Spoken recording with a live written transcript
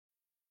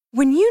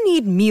When you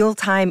need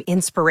mealtime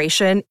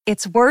inspiration,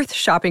 it's worth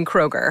shopping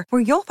Kroger,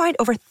 where you'll find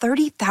over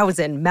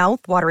 30,000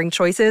 mouth-watering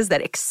choices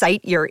that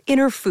excite your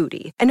inner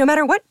foodie. And no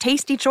matter what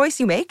tasty choice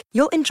you make,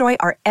 you'll enjoy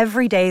our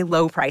everyday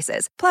low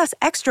prices, plus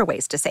extra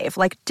ways to save,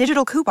 like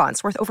digital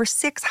coupons worth over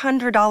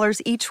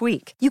 $600 each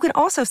week. You can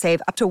also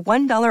save up to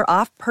 $1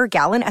 off per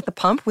gallon at the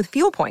pump with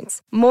fuel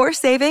points. More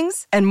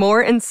savings and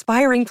more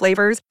inspiring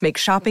flavors make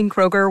shopping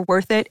Kroger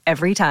worth it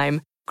every time.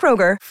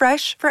 Kroger,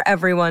 fresh for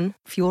everyone.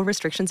 Fuel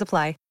restrictions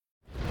apply.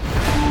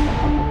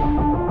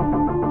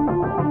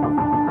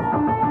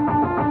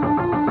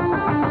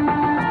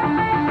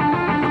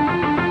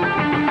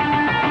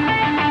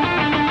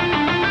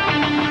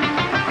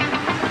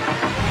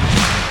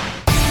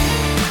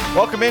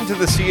 Welcome into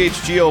the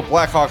CHGO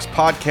Blackhawks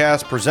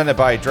podcast presented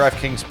by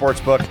DraftKings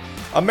Sportsbook,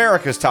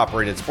 America's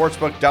top-rated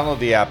sportsbook. Download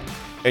the app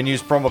and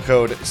use promo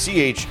code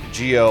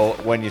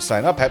CHGO when you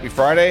sign up. Happy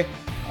Friday.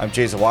 I'm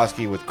Jay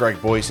Zawoski with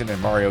Greg Boyson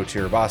and Mario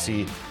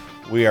Tirabassi.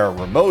 We are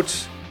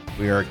remote.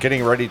 We are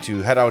getting ready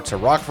to head out to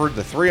Rockford,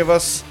 the three of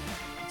us.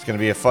 It's going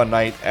to be a fun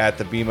night at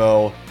the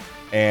BMO,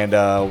 and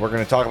we're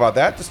going to talk about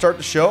that to start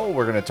the show.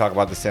 We're going to talk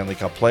about the Stanley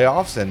Cup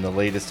playoffs and the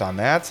latest on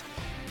that,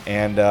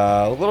 and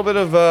a little bit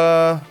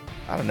of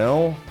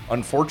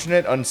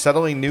unfortunate,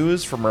 unsettling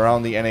news from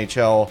around the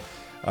NHL.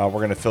 We're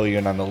going to fill you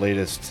in on the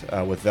latest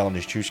with Val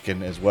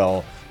Nichushkin as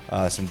well.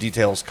 Some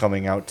details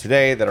coming out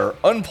today that are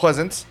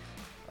unpleasant.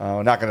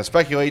 Not going to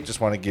speculate,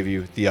 just want to give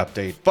you the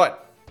update.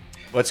 But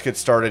let's get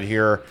started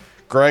here.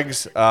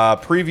 Greg's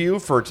preview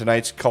for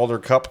tonight's Calder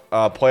Cup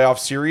playoff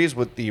series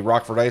with the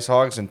Rockford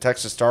IceHogs and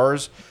Texas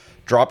Stars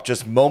dropped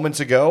just moments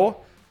ago.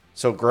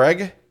 So,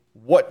 Greg,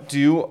 what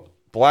do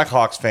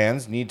Blackhawks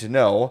fans need to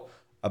know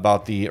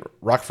about the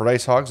Rockford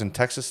IceHogs and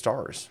Texas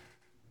Stars?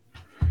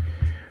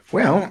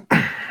 Well,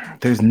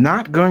 there's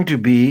not going to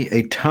be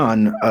a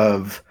ton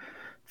of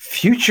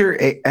future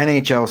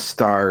NHL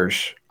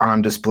stars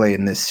on display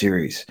in this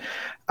series.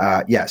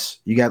 Yes,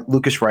 you got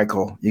Lucas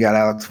Reichel, you got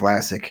Alex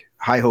Vlasic.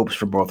 High hopes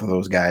for both of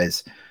those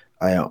guys.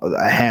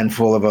 A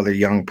handful of other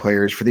young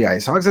players for the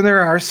IceHogs, and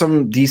there are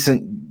some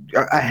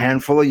a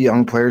handful of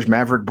young players.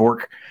 Maverick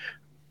Bourque,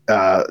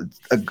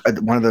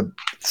 one of the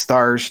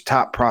Stars'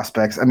 top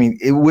prospects. I mean,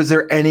 was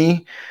there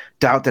any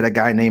doubt that a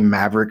guy named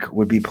Maverick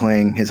would be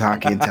playing his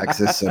hockey in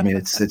Texas? I mean,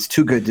 it's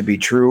too good to be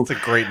true. It's a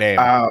great name.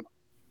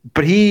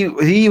 But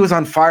he was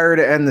on fire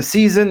to end the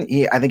season.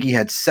 I think he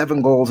had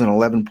 7 goals and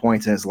 11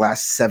 points in his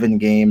last 7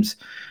 games,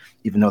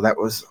 even though that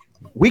was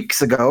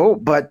weeks ago.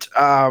 But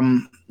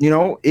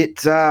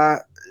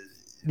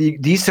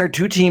these are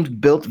two teams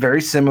built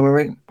very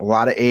similarly. A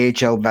lot of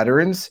AHL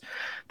veterans.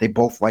 They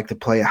both like to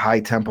play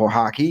high-tempo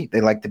hockey.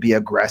 They like to be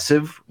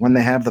aggressive when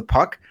they have the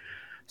puck.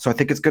 So I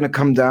think it's going to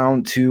come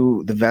down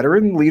to the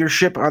veteran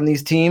leadership on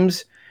these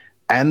teams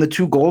and the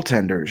two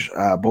goaltenders.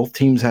 Both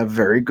teams have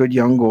very good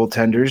young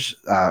goaltenders.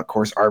 Of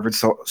course, Arvid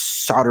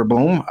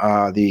Soderblom,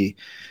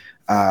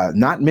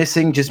 not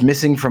missing, just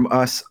missing from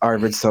us,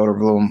 Arvid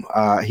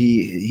Soderblom.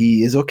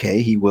 He is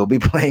okay. He will be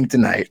playing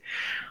tonight.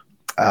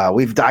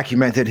 We've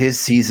documented his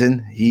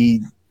season.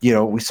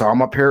 We saw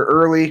him up here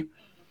early.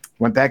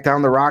 Went back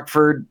down to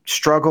Rockford,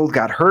 struggled,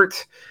 got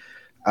hurt,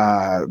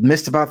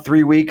 missed about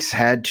 3 weeks,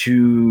 had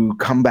to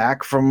come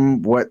back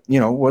from what,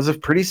 was a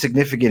pretty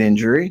significant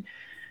injury.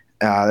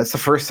 That's the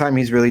first time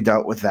he's really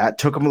dealt with that.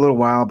 Took him a little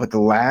while, but the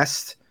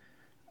last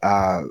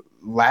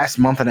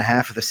month and a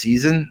half of the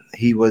season,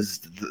 he was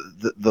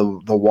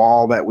the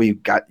wall that we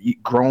got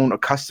grown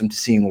accustomed to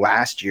seeing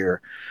last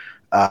year.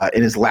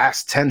 In his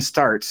last 10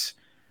 starts,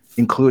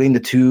 including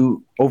the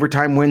 2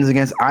 overtime wins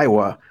against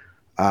Iowa,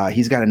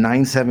 he's got a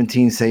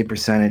 .917 save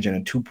percentage and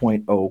a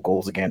 2.0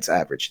 goals against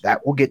average.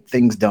 That will get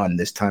things done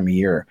this time of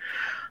year.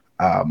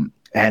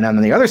 And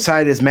on the other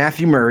side is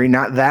Matthew Murray,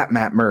 not that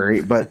Matt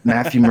Murray, but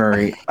Matthew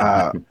Murray,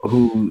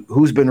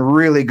 who's been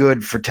really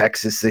good for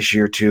Texas this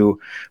year too.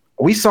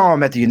 We saw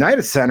him at the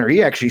United Center.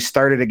 He actually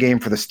started a game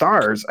for the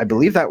Stars. I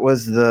believe that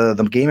was the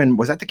game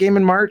was that the game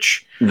in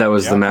March? That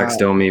was the Max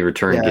Domi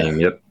return game.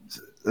 Yep.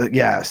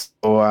 Yes,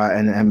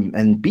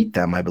 and beat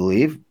them, I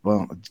believe.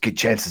 Well, good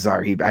chances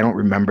are I don't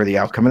remember the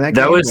outcome of that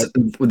game.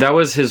 That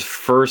was his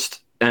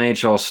first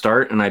NHL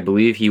start, and I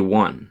believe he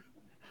won.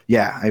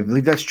 Yeah, I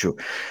believe that's true.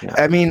 Yeah.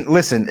 I mean,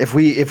 listen, if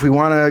we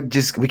want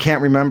to we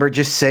can't remember,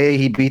 just say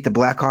he beat the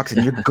Blackhawks,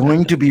 and you're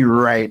going to be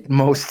right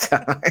most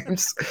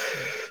times.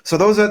 So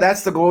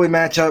that's the goalie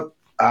matchup.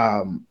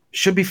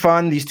 Should be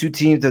fun. These two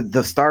teams,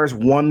 the Stars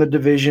won the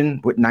division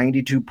with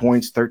 92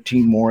 points,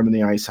 13 more than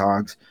the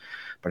IceHogs.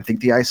 But I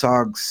think the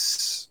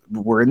IceHogs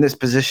were in this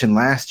position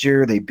last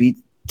year. They beat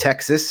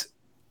Texas,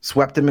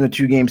 swept them in a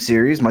 2-game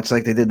series, much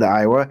like they did the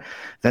Iowa.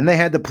 Then they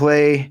had to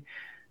play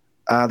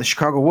the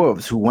Chicago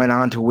Wolves, who went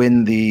on to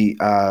win the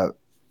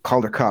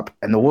Calder Cup,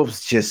 and the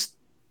Wolves just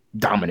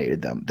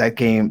dominated them.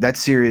 That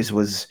series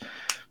was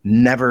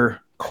never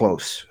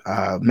close.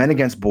 Men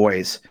against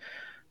boys.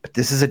 But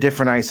this is a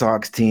different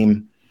IceHogs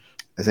team.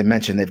 As I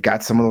mentioned, they've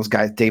got some of those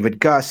guys. David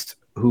Gust,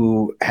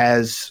 who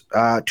has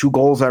 2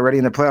 goals already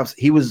in the playoffs.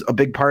 He was a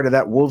big part of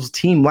that Wolves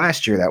team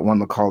last year that won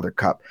the Calder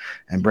Cup,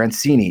 and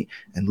Brancini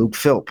and Luke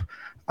Philp.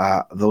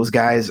 Those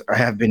guys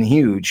have been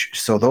huge.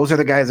 So those are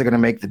the guys that are going to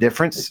make the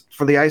difference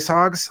for the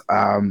IceHogs.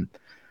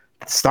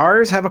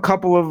 Stars have a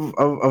couple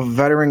of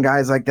veteran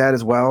guys like that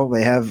as well.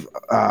 They have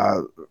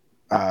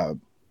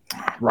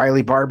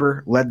Riley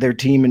Barber led their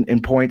team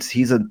in points.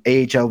 He's an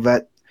AHL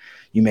vet.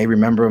 You may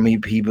remember him.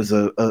 He was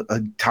a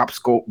top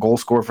goal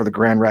scorer for the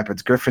Grand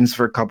Rapids Griffins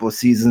for a couple of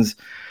seasons.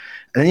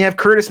 And then you have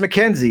Curtis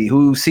McKenzie,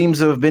 who seems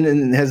to have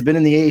has been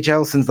in the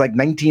AHL since like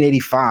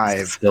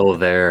 1985. Still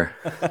there.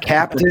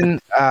 Captain.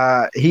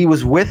 He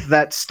was with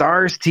that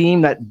Stars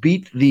team that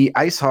beat the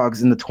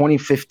IceHogs in the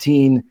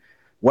 2015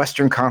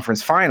 Western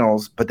Conference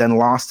Finals, but then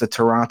lost to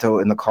Toronto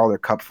in the Calder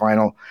Cup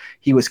final.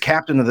 He was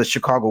captain of the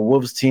Chicago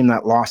Wolves team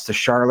that lost to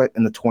Charlotte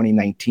in the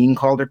 2019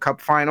 Calder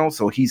Cup final.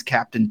 So he's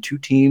captained 2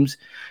 teams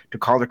to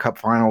Calder Cup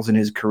finals in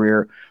his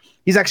career.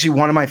 He's actually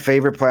one of my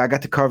favorite players. I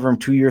got to cover him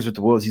 2 years with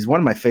the Wolves. He's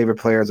one of my favorite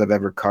players I've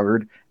ever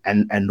covered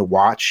and to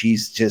watch.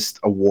 He's just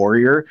a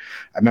warrior.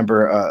 I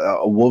remember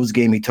a Wolves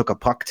game, he took a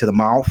puck to the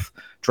mouth,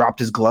 dropped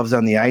his gloves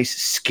on the ice,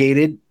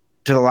 skated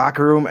to the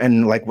locker room,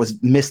 and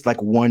missed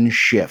one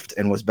shift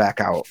and was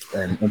back out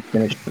and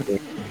finished the game.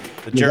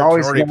 The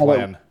Jared Norrie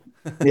plan.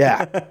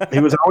 He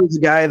was always a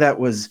guy that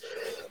was,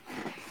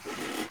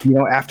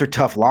 after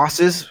tough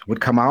losses, would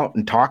come out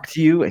and talk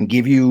to you and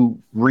give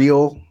you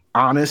real,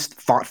 honest,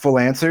 thoughtful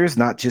answers,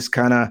 not just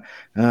kind of,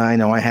 I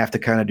know I have to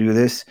kind of do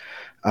this.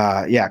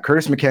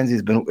 Curtis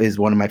McKenzie is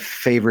one of my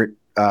favorite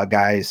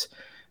guys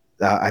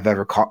I have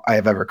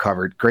ever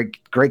covered.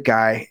 Great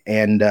guy,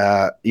 and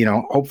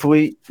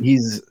hopefully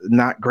he's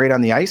not great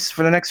on the ice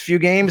for the next few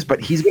games,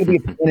 but he's going to be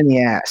a pain in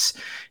the ass.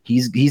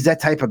 He's that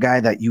type of guy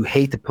that you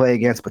hate to play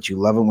against, but you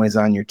love him when he's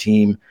on your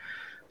team.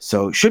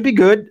 So should be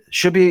good.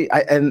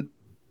 And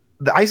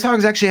the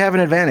IceHogs actually have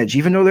an advantage,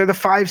 even though they're the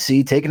 5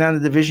 seed taking on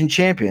the division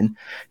champion.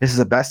 This is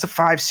a best of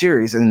 5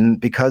 series, and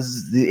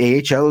because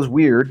the AHL is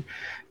weird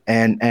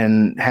and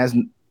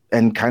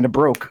kind of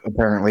broke,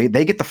 apparently,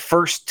 they get the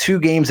first 2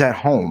 games at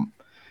home.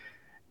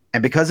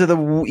 And because of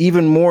the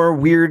even more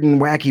weird and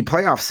wacky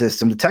playoff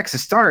system, the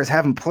Texas Stars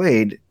haven't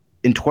played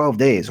in 12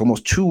 days,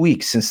 almost 2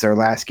 weeks since their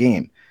last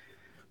game.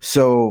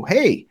 So,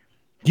 hey,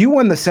 you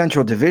won the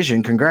Central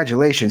Division.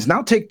 Congratulations.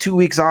 Now take 2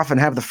 weeks off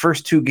and have the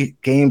first 2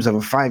 games of a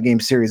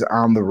 5-game series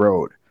on the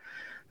road.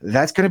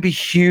 That's going to be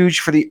huge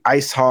for the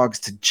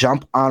IceHogs to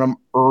jump on them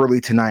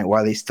early tonight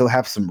while they still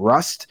have some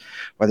rust,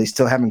 while they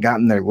still haven't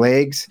gotten their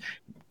legs.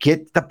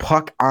 Get the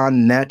puck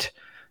on net.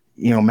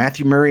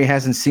 Matthew Murray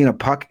hasn't seen a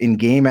puck in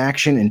game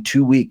action in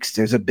 2 weeks.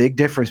 There's a big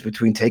difference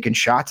between taking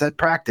shots at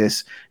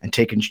practice and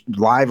taking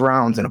live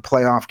rounds in a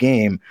playoff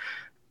game.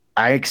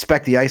 I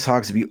expect the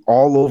IceHogs to be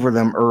all over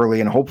them early,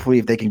 and hopefully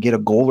if they can get a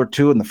goal or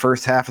 2 in the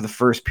first half of the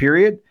first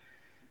period,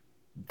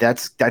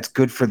 that's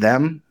good for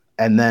them.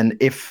 And then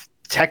if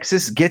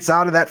Texas gets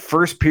out of that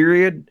first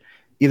period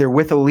either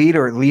with a lead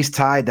or at least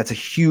tied, that's a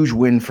huge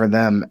win for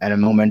them and a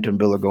momentum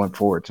builder going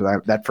forward.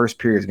 So that first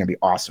period is going to be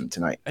awesome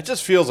tonight. It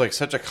just feels like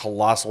such a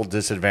colossal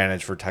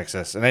disadvantage for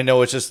Texas. And I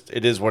know it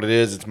is what it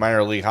is. It's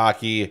minor league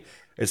hockey.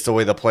 It's the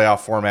way the playoff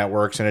format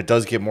works. And it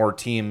does get more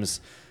teams,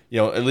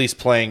 at least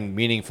playing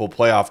meaningful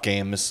playoff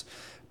games.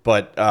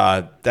 But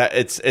that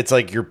it's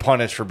like you're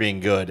punished for being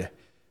good,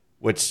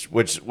 which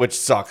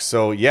sucks.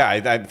 So yeah,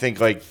 I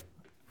think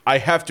I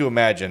have to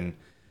imagine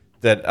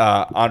that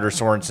Anders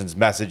Sorensen's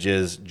message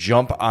is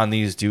jump on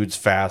these dudes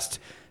fast,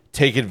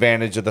 take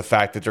advantage of the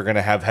fact that they're going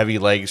to have heavy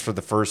legs for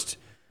the first,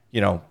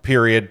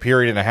 period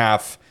and a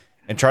half,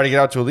 and try to get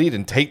out to a lead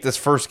and take this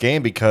first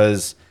game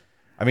because,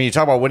 you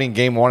talk about winning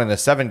game 1 in a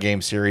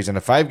 7-game series and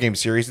a 5-game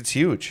series, it's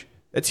huge.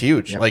 It's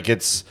huge.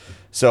 Yep.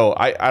 So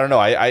I don't know.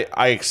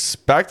 I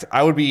expect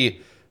I would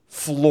be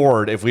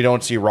floored if we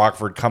don't see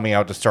Rockford coming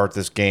out to start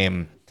this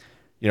game,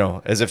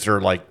 as if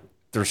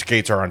their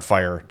skates are on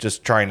fire,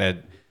 just trying to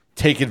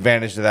take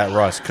advantage of that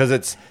rust,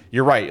 because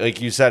you're right, like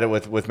you said it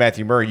with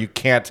Matthew Murray, you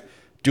can't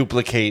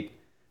duplicate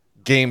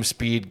game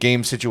speed,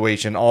 game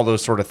situation, all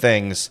those sort of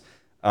things.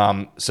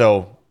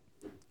 So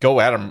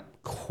go at them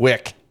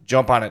quick,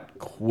 jump on it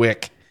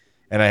quick,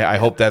 and I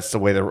hope that's the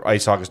way the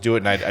IceHogs do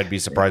it, and I'd be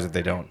surprised if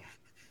they don't.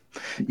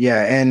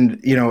 Yeah, and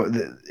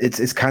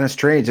it's kind of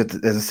strange.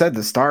 As I said,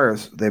 the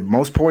Stars, they have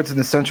most points in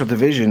the Central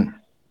Division,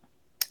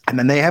 and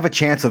then they have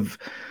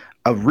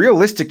a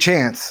realistic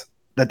chance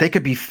that they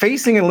could be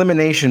facing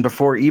elimination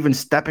before even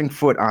stepping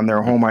foot on their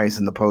home ice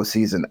in the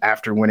postseason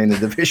after winning the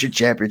division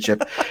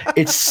championship.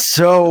 It's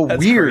so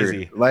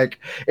weird. Crazy.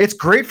 It's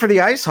great for the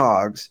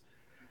IceHogs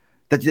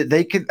that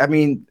they could.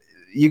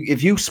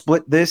 If you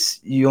split this,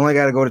 you only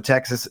got to go to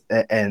Texas,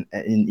 and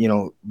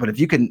But if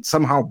you can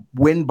somehow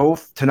win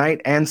both tonight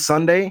and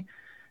Sunday,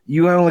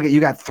 you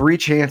got 3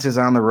 chances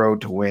on the road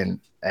to win.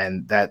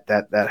 And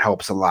that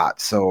helps a lot.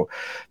 So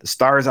the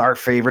Stars are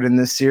favored in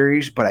this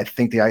series, but I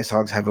think the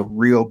IceHogs have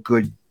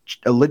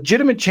a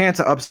legitimate chance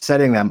of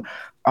upsetting them.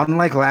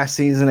 unlike last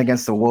season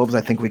against the Wolves,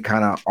 I think we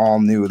kind of all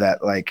knew that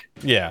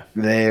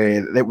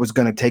it was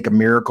going to take a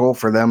miracle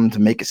for them to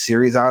make a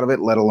series out of it,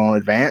 let alone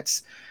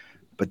advance.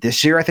 But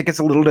this year, I think it's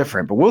a little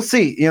different. But we'll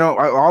see.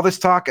 All this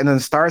talk, and then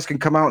the Stars can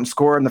come out and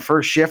score in the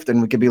first shift,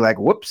 and we could be like,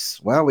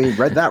 "Whoops! Well, we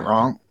read that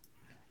wrong."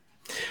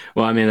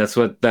 Well, I mean, that's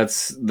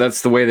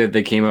the way that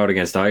they came out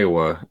against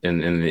Iowa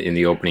in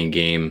the opening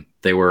game.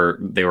 They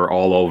were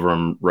all over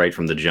them right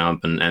from the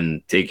jump,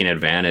 and taking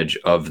advantage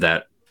of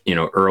that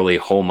early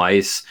home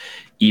ice,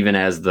 even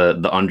as the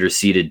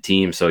underseeded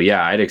team. So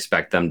yeah, I'd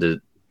expect the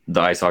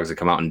IceHogs to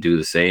come out and do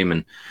the same.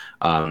 And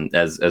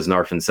as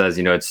Narfin says,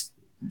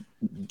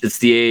 it's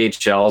the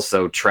AHL,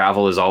 so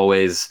travel is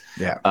always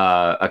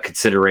a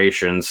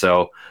consideration.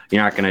 So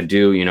you're not going to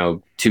do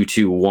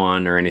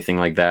 2-2-1 or anything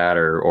like that,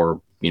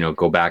 or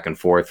go back and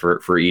forth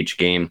for each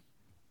game.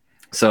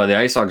 So the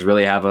IceHogs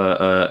really have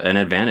an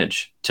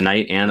advantage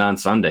tonight and on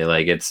Sunday.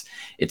 Like it's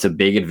a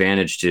big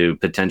advantage to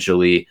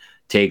potentially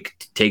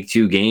take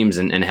 2 games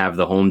and have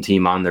the home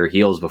team on their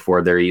heels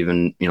before they're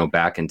even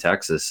back in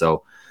Texas.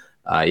 So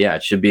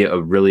it should be a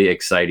really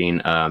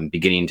exciting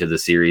beginning to the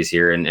series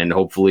here, and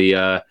hopefully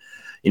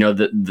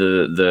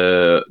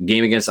the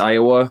game against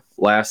Iowa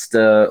last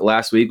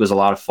week was a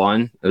lot of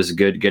fun. It was a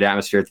good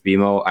atmosphere at the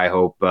BMO. I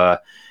hope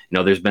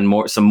there's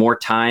been some more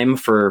time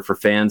for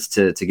fans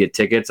to get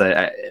tickets.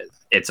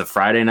 It's a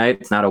Friday night.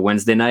 It's not a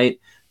Wednesday night.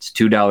 It's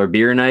 $2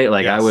 beer night.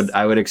 Like yes.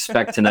 I would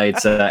expect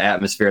tonight's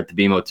atmosphere at the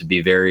BMO to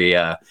be very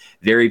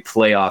very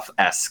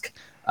playoff-esque.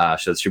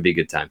 So it should be a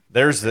good time.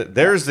 There's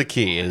the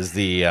key is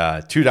the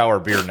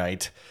 $2 beer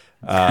night.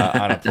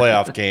 On a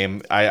playoff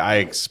game, I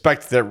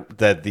expect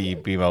that the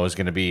BMO is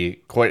going to be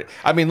quite.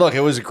 I mean, look,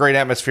 it was a great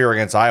atmosphere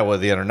against Iowa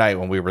the other night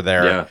when we were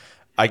there. Yeah.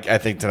 I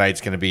think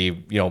tonight's going to be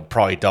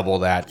probably double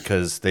that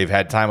because they've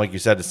had time, like you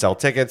said, to sell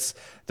tickets.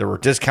 There were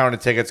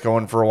discounted tickets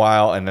going for a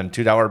while, and then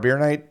 $2 beer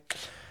night.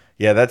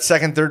 Yeah, that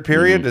second, third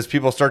period, as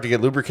people start to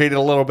get lubricated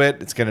a little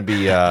bit, it's going to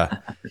be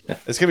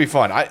it's going to be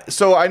fun.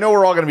 So I know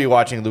we're all going to be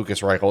watching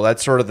Lucas Reichel.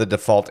 That's sort of the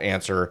default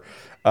answer.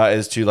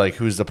 As to like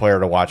who's the player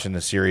to watch in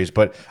the series,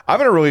 but I'm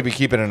going to really be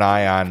keeping an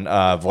eye on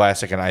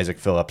Vlasic and Isaac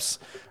Phillips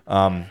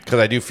because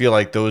I do feel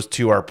like those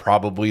two are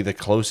probably the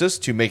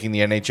closest to making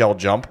the NHL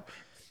jump,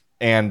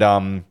 and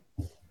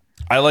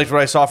I liked what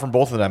I saw from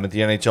both of them at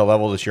the NHL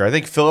level this year. I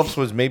think Phillips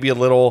was maybe a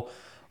little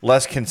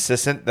less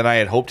consistent than I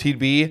had hoped he'd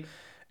be.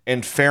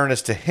 In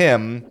fairness to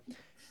him,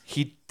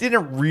 he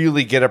didn't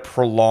really get a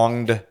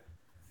prolonged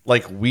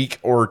week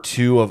or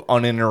two of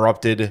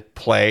uninterrupted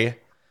play.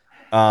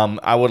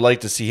 I would like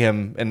to see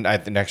him, and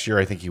next year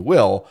I think he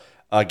will,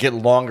 get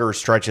longer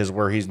stretches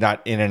where he's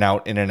not in and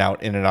out of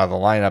the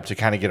lineup to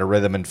kind of get a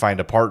rhythm and find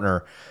a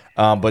partner.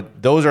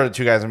 But those are the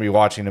two guys I'm going to be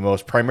watching the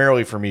most,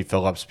 primarily for me,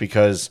 Phillips,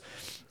 because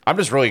I'm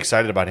just really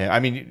excited about him. I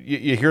mean,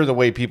 you hear the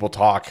way people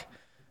talk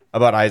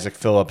about Isaac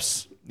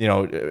Phillips,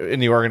 in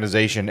the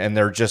organization, and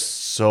they're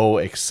just so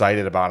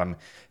excited about him.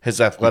 His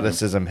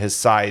athleticism, his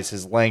size,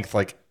 his length,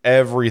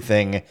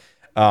 everything.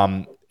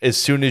 As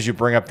soon as you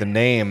bring up the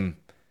name,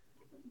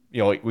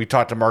 we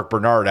talked to Mark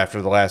Bernard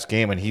after the last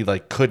game, and he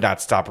could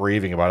not stop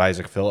raving about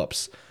Isaac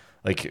Phillips.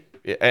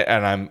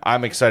 And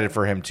I'm excited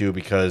for him too,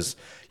 because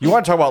you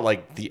want to talk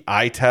about the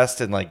eye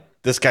test and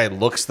this guy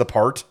looks the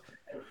part.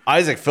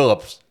 Isaac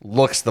Phillips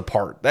looks the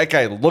part. That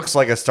guy looks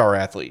like a star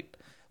athlete.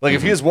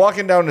 If he was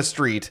walking down the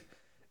street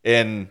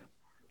in,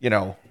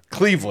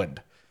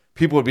 Cleveland,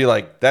 people would be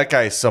like, that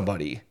guy is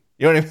somebody.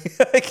 You know what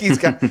I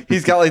mean?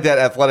 he's got that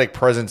athletic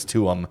presence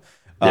to him.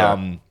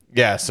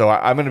 Yeah. So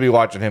I'm going to be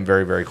watching him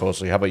very, very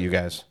closely. How about you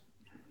guys?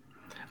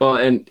 Well,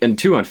 and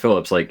two on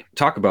Phillips,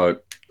 talk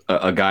about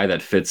a guy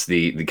that fits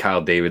the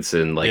Kyle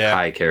Davidson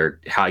high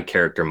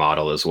character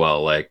model as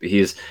well.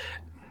 He's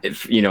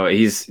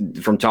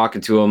from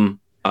talking to him.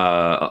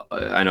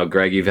 I know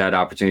Greg, you've had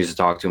opportunities to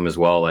talk to him as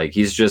well.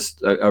 He's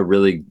just a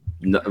really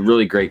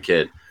great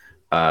kid.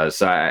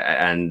 As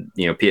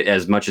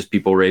much as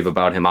people rave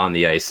about him on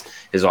the ice,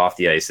 his off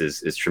the ice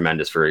is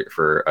tremendous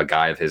for a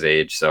guy of his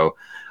age. So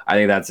I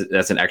think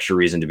that's an extra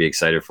reason to be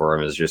excited for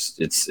him. Is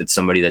just it's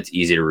somebody that's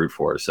easy to root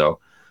for. So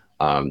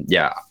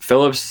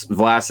Phillips,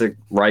 Vlasic,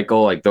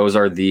 Reichel, those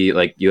are the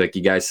like you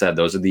guys said,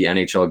 those are the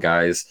NHL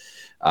guys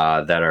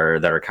that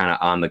are kind of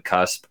on the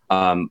cusp.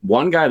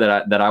 One guy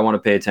that I want to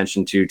pay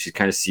attention to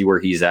kind of see where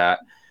he's at.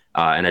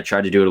 And I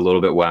tried to do it a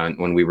little bit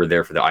when we were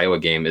there for the Iowa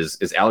game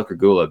is Alec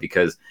Regula,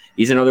 because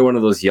he's another one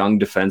of those young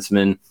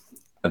defensemen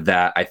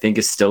that I think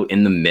is still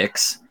in the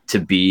mix to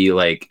be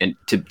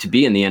to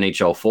be in the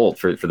NHL fold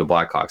for the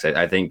Blackhawks.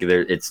 I think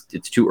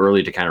it's too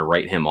early to kind of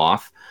write him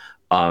off.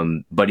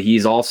 But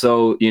he's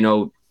also,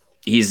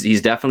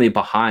 he's definitely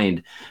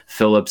behind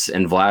Phillips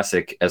and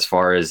Vlasic as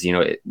far as,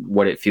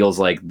 what it feels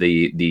like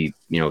the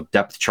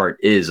depth chart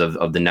is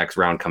of the next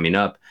round coming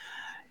up.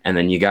 And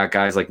then you got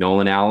guys like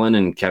Nolan Allen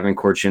and Kevin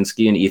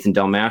Korchinski and Ethan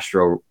Del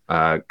Mastro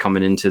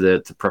coming into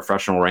the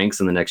professional ranks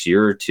in the next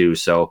year or two.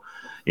 So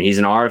he's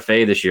an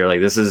RFA this year.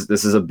 This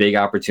is a big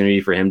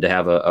opportunity for him to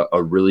have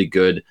a really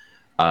good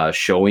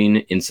showing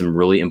in some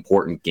really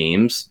important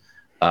games.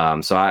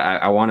 So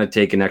I want to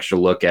take an extra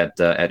look at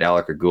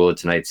Alec Regula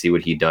tonight, see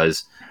what he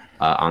does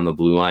on the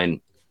blue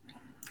line.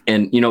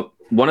 And,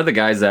 one of the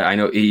guys that I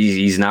know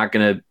he's not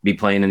going to be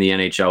playing in the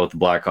NHL with the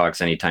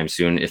Blackhawks anytime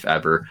soon, if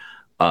ever.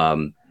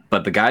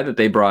 But the guy that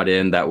they brought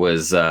in that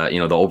was,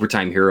 the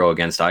overtime hero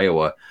against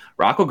Iowa,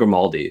 Rocco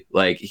Grimaldi,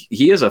 like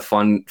he is a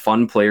fun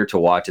player to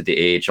watch at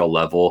the AHL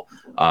level.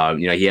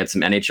 He had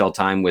some NHL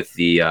time with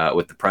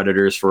the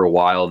Predators for a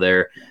while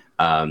there.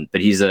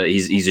 But he's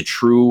a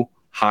true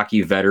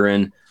hockey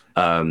veteran.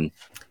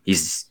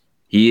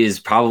 He is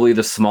probably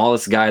the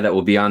smallest guy that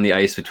will be on the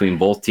ice between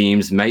both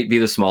teams, might be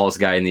the smallest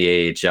guy in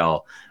the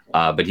AHL,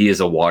 but he is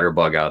a water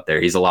bug out there.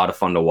 He's a lot of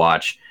fun to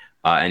watch.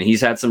 And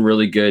he's had some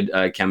really good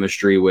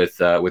chemistry with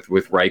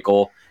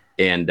Reichel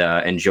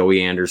and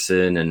Joey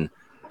Anderson,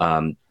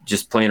 and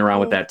just playing around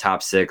with that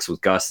top six with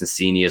Gus and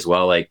Cini as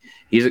well. Like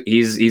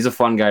he's a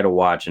fun guy to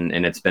watch,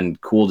 and it's been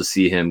cool to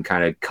see him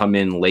kind of come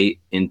in late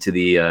into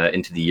the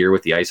year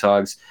with the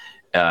IceHogs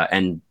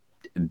and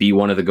be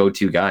one of the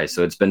go-to guys.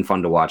 So it's been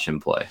fun to watch him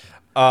play.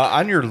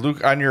 On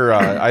your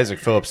Isaac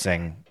Phillips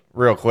thing,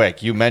 real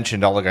quick, you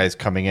mentioned all the guys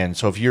coming in.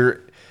 So if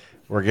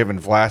we're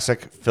given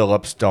Vlasic,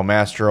 Phillips, Del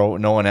Mastro,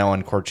 Nolan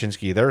Allen,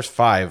 Korchinski, there's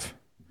 5.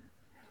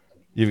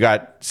 You've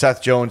got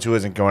Seth Jones, who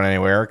isn't going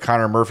anywhere.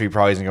 Connor Murphy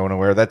probably isn't going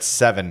anywhere. That's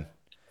 7.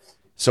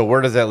 So where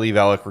does that leave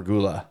Alec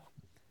Regula?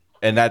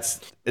 And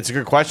it's a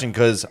good question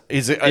because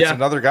it's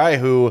another guy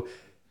who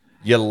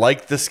you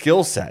like the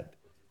skill set.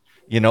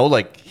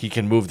 Like he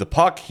can move the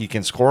puck, he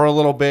can score a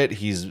little bit.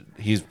 He's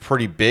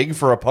pretty big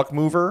for a puck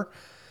mover,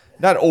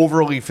 not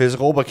overly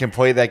physical, but can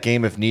play that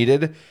game if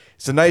needed.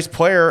 It's a nice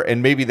player,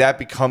 and maybe that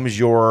becomes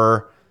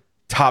your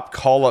top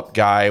call-up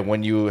guy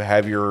when you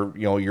have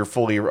your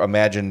fully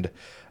imagined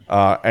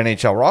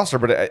NHL roster.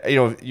 But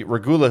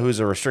Regula, who's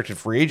a restricted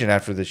free agent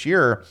after this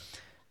year,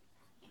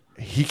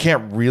 he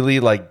can't really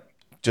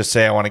just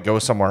say I want to go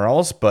somewhere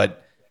else,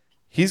 but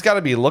he's got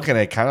to be looking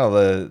at kind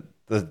of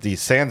the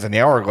sands in the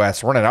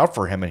hourglass running out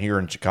for him here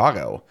in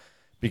Chicago,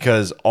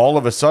 because all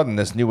of a sudden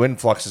this new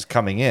influx is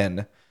coming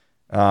in.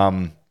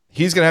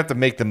 He's going to have to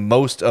make the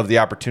most of the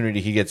opportunity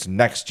he gets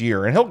next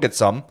year, and he'll get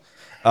some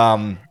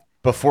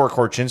before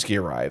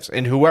Korchinski arrives.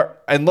 And whoever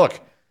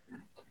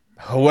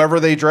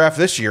they draft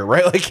this year,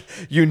 right?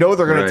 They're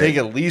going to take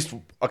at least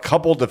a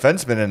couple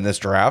defensemen in this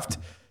draft.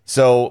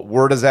 So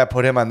where does that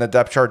put him on the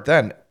depth chart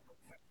then?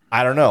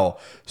 I don't know.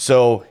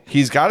 So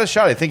he's got a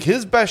shot. I think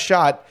his best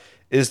shot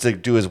is to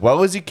do as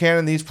well as he can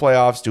in these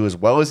playoffs, do as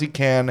well as he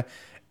can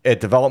at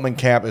development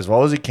camp, as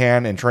well as he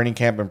can in training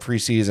camp and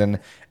preseason,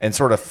 and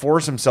sort of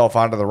force himself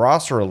onto the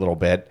roster a little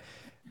bit,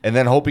 and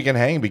then hope he can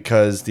hang,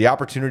 because the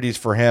opportunities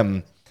for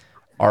him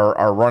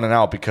are running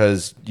out,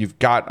 because you've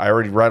got, I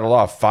already rattled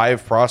off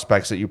 5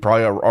 prospects that you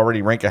probably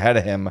already rank ahead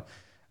of him,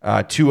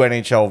 2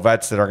 NHL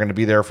vets that are going to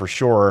be there for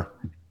sure.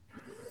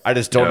 I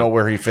just don't know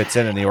where he fits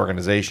in the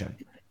organization.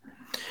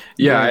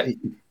 Yeah,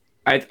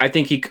 I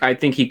think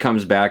he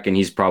comes back and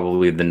he's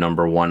probably the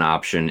number 1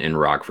 option in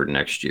Rockford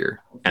next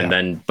year. And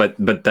then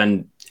but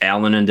then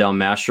Allen and Del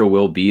Mastro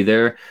will be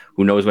there.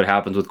 Who knows what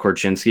happens with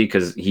Korchinski,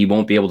 because he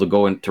won't be able to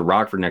go into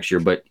Rockford next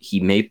year, but he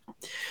may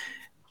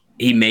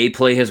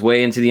play his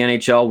way into the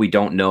NHL. We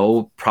don't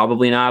know,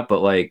 probably not,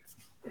 but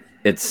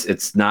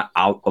it's not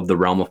out of the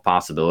realm of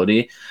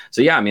possibility.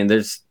 So yeah, I mean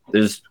there's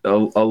a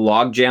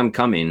log jam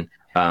coming.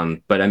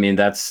 But I mean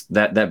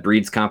that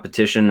breeds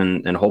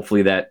competition, and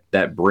hopefully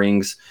that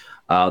brings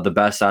the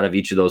best out of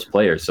each of those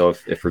players. So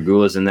if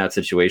Regula's in that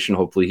situation,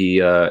 hopefully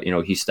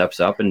he steps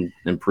up and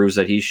proves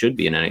that he should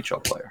be an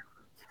NHL player.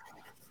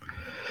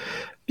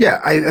 Yeah,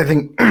 I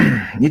think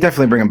you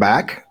definitely bring him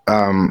back.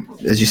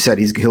 As you said,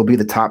 he'll be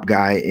the top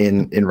guy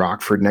in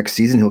Rockford next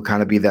season. He'll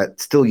kind of be that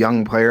still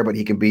young player, but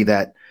he can be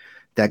that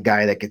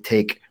guy that could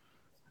take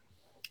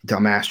Del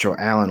Mastro,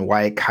 Allen,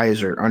 White,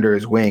 Kaiser under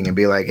his wing and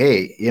be like,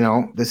 hey,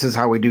 this is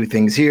how we do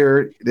things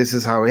here. This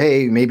is how,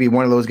 hey, maybe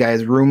one of those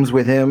guys rooms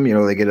with him.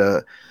 They get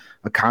a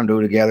condo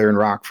together in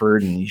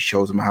Rockford, and he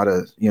shows them how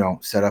to,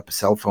 set up a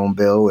cell phone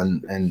bill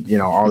and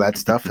all that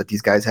stuff that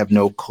these guys have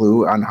no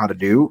clue on how to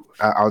do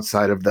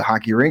outside of the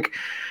hockey rink.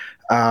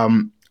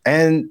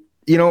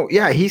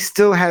 He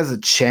still has a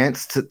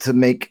chance to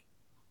make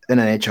an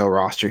NHL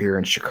roster here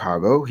in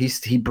Chicago.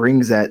 He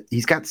brings that.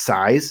 He's got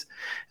size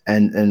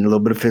and a little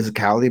bit of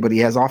physicality, but he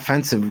has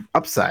offensive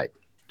upside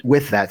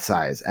with that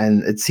size.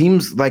 And it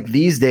seems like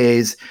these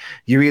days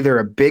you're either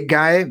a big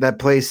guy that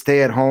plays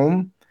stay at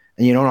home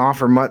and you don't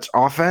offer much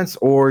offense,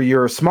 or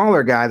you're a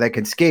smaller guy that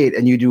can skate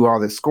and you do all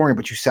this scoring,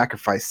 but you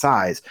sacrifice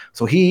size.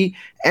 So he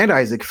and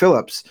Isaac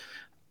Phillips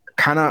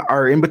kind of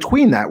are in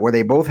between that, where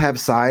they both have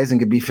size and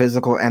can be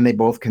physical, and they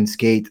both can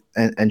skate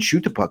and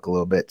shoot the puck a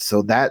little bit.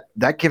 So that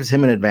gives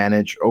him an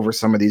advantage over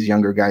some of these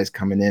younger guys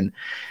coming in.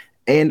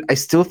 And I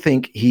still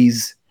think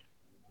he's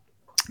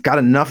got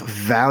enough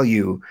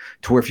value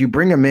to where if you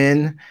bring him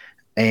in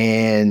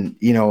and,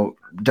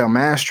 Del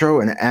Mastro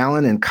and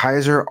Allen and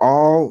Kaiser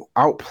all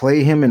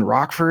outplay him in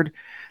Rockford,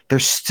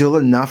 there's still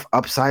enough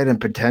upside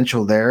and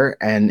potential there,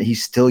 and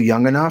he's still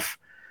young enough.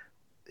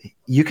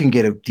 you can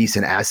get a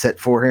decent asset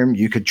for him.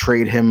 You could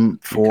trade him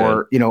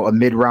for, a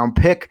mid-round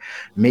pick.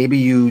 Maybe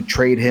you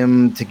trade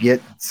him to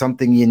get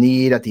something you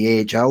need at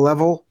the AHL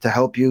level to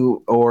help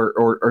you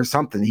or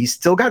something. He's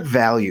still got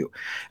value.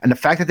 And the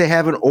fact that they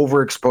haven't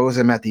overexposed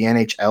him at the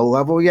NHL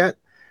level yet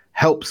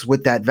helps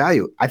with that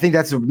value. I think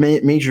that's a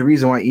major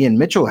reason why Ian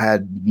Mitchell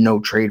had no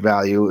trade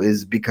value,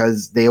 is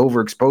because they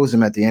overexposed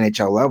him at the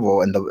NHL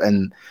level,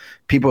 and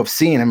people have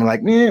seen him and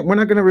like, we're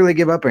not going to really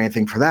give up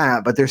anything for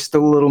that, but there's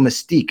still a little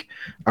mystique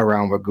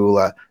around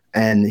Regula,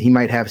 and he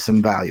might have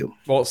some value.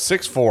 Well,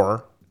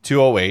 6'4",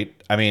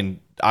 208. I mean,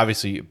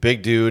 obviously,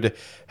 big dude,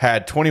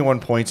 had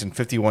 21 points in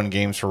 51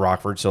 games for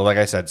Rockford. So, like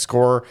I said,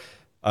 score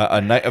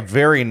a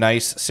very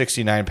nice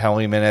 69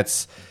 penalty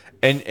minutes.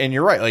 And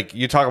you're right. Like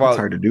you talk about,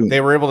 hard to do.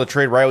 They were able to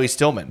trade Riley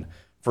Stillman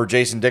for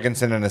Jason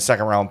Dickinson in a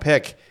second round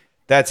pick.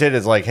 That's it.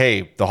 Is like,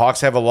 hey, the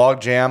Hawks have a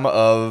log jam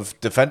of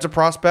defensive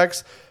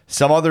prospects.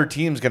 Some other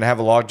team's going to have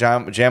a log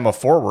jam of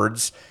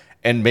forwards,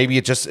 and maybe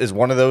it just is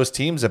one of those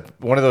teams,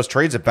 one of those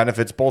trades that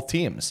benefits both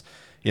teams.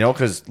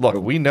 Because look,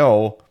 we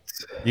know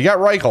you got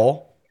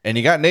Reichel and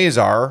you got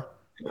Nazar.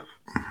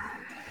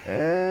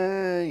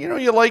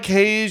 You like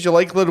Hayes, you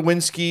like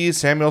Ludwinski,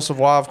 Samuel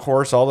Savoie, of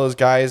course, all those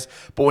guys.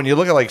 But when you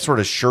look at like sort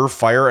of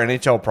surefire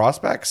NHL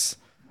prospects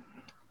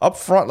up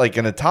front, like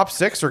in the top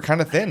 6 are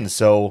kind of thin.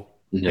 So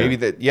maybe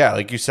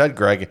like you said,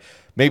 Greg,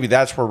 maybe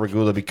that's where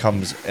Regula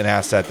becomes an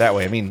asset that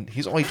way. I mean,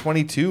 he's only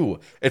 22.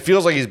 It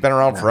feels like he's been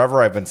around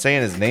forever. I've been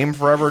saying his name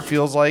forever, it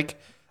feels like.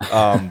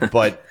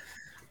 But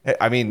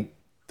I mean,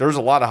 there's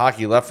a lot of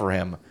hockey left for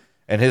him,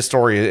 and his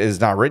story is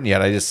not written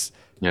yet. I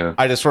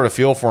just sort of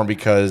feel for him,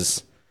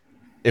 because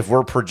if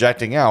we're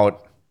projecting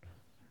out,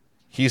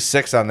 he's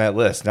 6 on that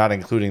list, not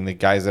including the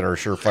guys that are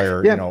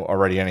surefire,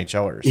 already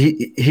NHLers.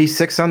 He's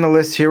 6 on the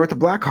list here with the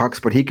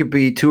Blackhawks, but he could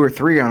be 2 or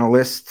 3 on a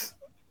list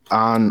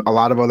on a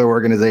lot of other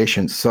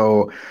organizations.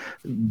 So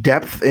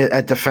depth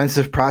at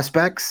defensive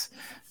prospects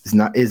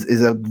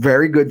is a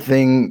very good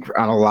thing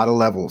on a lot of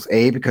levels.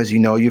 Because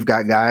you've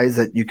got guys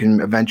that you can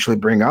eventually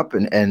bring up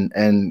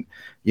and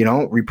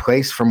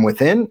replace from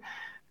within.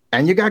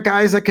 And you got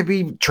guys that could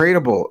be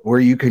tradable, where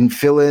you can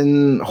fill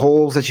in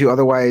holes that you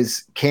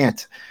otherwise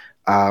can't.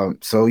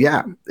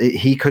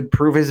 He could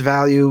prove his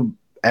value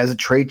as a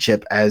trade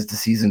chip as the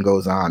season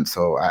goes on.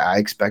 So I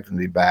expect him to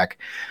be back.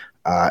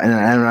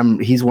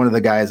 He's one of the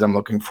guys I'm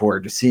looking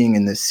forward to seeing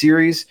in this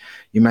series.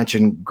 You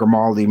mentioned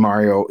Grimaldi,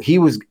 Mario. He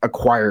was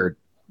acquired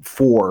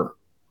for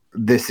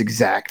this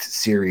exact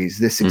series,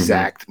 this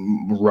exact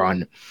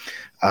run.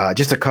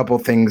 Just a couple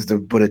things to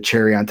put a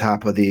cherry on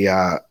top of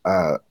the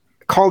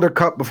Calder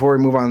Cup before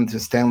we move on to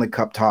Stanley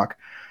Cup talk.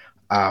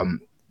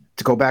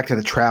 To go back to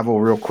the travel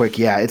real quick,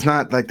 it's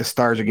not like the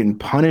Stars are getting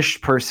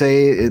punished per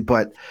se,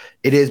 but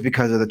it is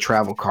because of the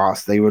travel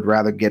costs. They would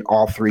rather get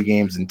all 3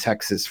 games in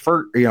Texas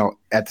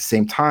at the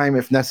same time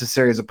if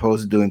necessary, as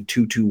opposed to doing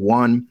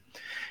 2-2-1.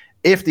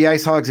 If the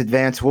IceHogs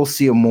advance, we'll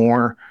see a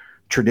more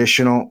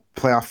traditional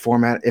playoff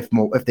format.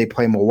 If they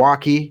play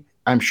Milwaukee,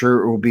 I'm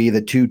sure it will be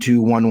the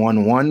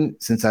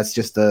 2-2-1-1-1, since that's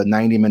just a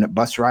 90-minute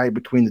bus ride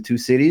between the two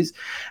cities.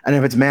 And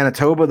if it's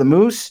Manitoba, the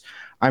Moose,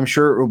 I'm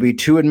sure it will be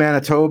 2 in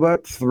Manitoba,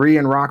 3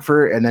 in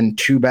Rockford, and then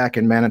 2 back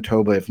in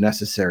Manitoba if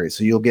necessary.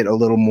 So you'll get a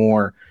little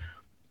more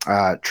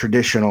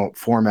traditional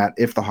format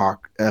if the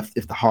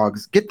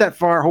Hogs get that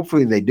far.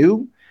 Hopefully they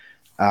do,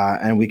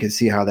 and we can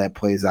see how that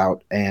plays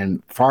out.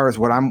 And as far as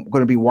what I'm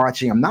going to be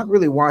watching, I'm not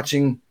really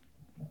watching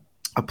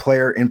a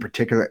player in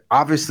particular.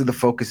 Obviously, the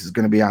focus is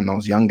going to be on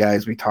those young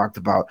guys we talked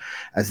about,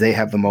 as they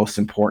have the most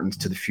importance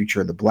to the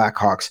future of the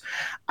Blackhawks.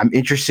 I'm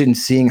interested in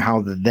seeing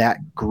how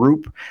that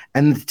group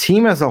and the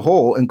team as a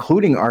whole,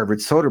 including Arvid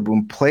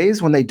Soderblom,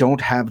 plays when they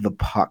don't have the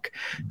puck,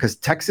 because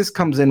Texas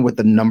comes in with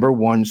the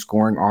 #1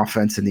 scoring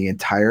offense in the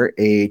entire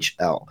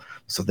AHL.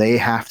 So they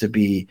have to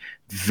be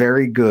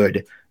very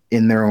good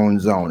in their own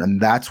zone.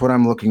 And that's what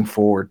I'm looking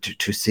forward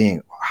to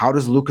seeing. How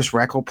does Lucas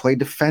Reichel play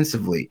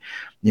defensively?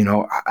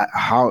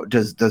 How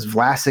does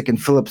Vlasic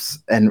and Phillips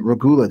and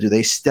Regula, do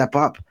they step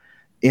up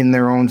in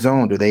their own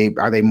zone?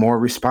 Are they more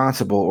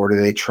responsible, or do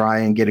they try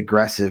and get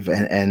aggressive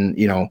and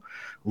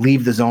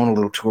leave the zone a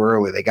little too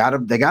early? They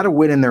gotta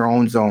win in their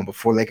own zone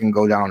before they can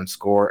go down and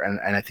score. And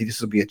I think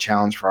this will be a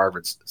challenge for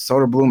Arvid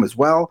Soderblom as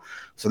well.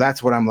 So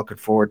that's what I'm looking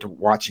forward to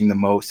watching the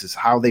most, is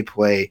how they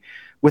play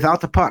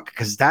without the puck,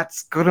 because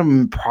that's going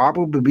to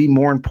probably be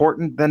more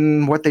important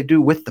than what they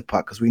do with the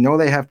puck, because we know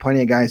they have plenty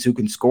of guys who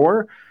can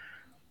score.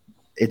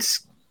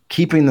 It's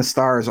keeping the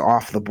Stars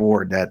off the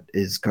board that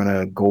is going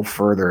to go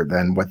further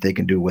than what they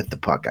can do with the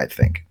puck, I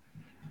think.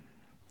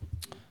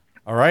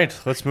 All right,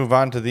 let's move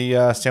on to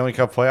the Stanley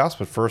Cup playoffs,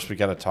 but first we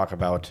got to talk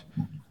about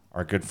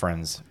our good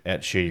friends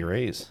at Shady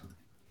Rays.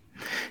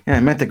 Yeah, I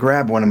meant to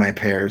grab one of my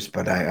pairs,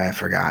 but I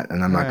forgot,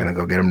 and I'm not going to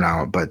go get them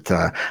now. But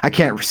I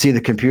can't see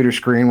the computer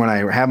screen when I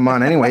have them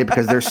on anyway,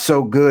 because they're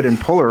so good and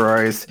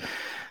polarized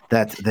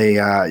that they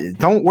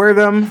don't wear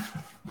them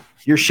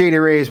your Shady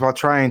Rays while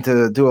trying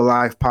to do a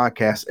live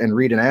podcast and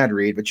read an ad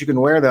read, but you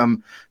can wear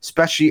them,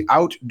 especially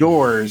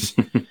outdoors.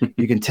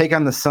 You can take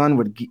on the sun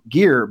with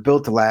gear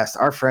built to last.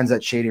 Our friends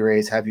at Shady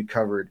Rays have you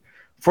covered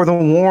for the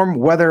warm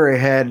weather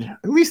ahead,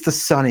 at least the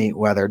sunny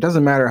weather. It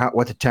doesn't matter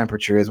what the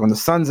temperature is. When the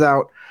sun's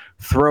out,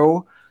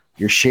 throw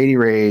your Shady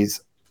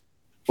Rays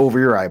over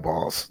your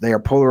eyeballs. They are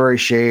Polaroid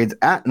shades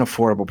at an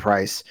affordable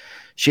price.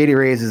 Shady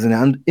Rays is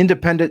an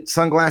independent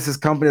sunglasses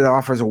company that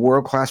offers a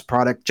world-class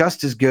product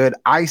just as good,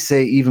 I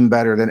say even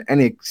better, than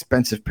any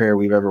expensive pair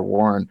we've ever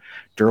worn.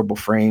 Durable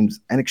frames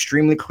and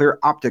extremely clear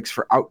optics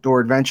for outdoor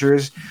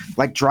adventures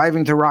like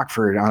driving to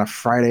Rockford on a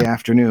Friday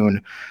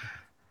afternoon.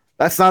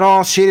 That's not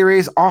all. Shady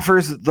Rays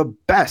offers the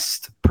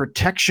best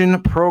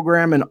protection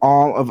program in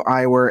all of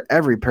eyewear.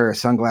 Every pair of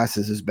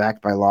sunglasses is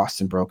backed by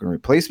lost and broken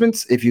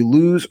replacements. If you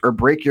lose or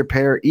break your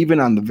pair, even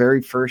on the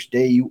very first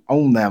day you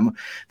own them,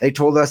 they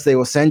told us they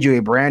will send you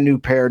a brand new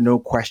pair, no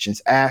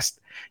questions asked.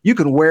 You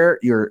can wear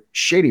your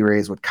Shady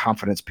Rays with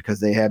confidence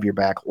because they have your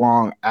back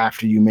long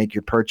after you make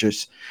your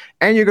purchase.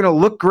 And you're going to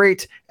look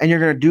great, and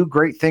you're going to do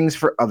great things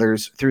for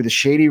others through the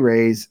Shady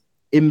Rays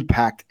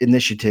Impact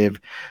Initiative.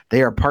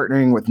 They are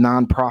partnering with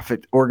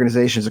nonprofit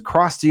organizations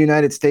across the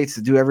United States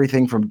to do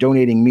everything from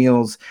donating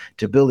meals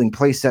to building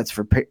play sets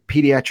for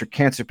pediatric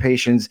cancer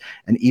patients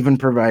and even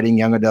providing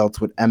young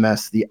adults with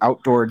MS the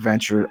outdoor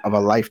adventure of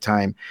a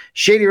lifetime.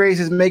 Shady Rays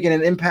is making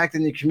an impact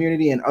in the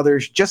community and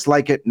others just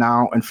like it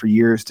now and for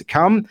years to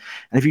come.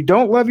 And if you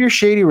don't love your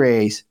Shady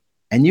Rays,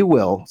 and you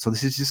will, so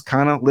this is just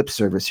kind of lip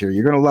service here,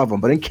 you're going to love them.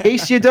 But in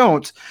case you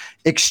don't,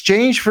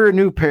 exchange for a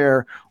new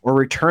pair or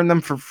return them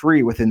for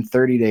free within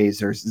 30 days.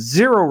 There's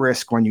zero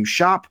risk when you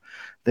shop.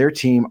 Their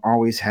team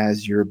always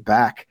has your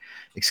back.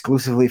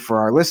 Exclusively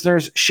for our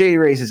listeners, Shady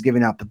Rays is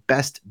giving out the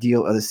best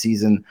deal of the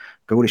season.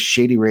 Go to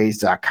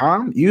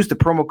shadyrays.com. Use the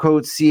promo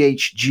code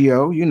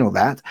CHGO, you know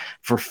that,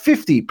 for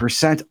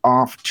 50%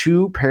 off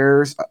 2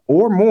 pairs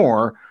or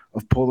more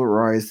of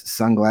polarized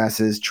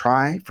sunglasses.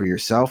 Try for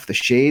yourself the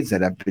shades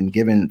that have been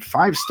given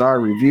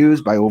 5-star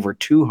reviews by over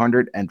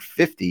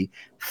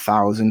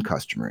 250,000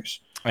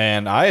 customers.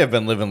 And I have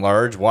been living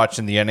large,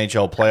 watching the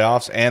NHL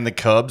playoffs and the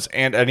Cubs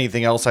and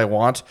anything else I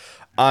want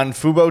on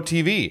Fubo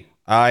TV.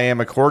 I am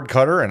a cord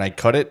cutter, and I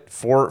cut it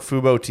for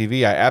Fubo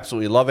TV. I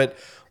absolutely love it.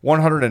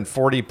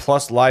 140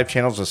 plus live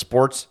channels of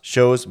sports,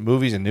 shows,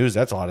 movies, and news.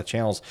 That's a lot of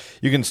channels.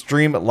 You can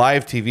stream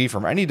live TV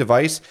from any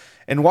device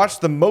and watch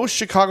the most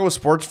Chicago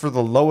sports for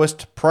the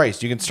lowest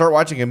price. You can start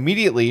watching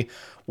immediately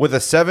with a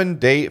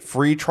 7-day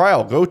free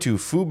trial. Go to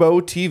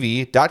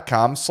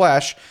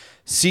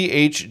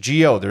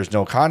FuboTV.com/CHGO. There's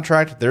no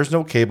contract. There's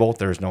no cable.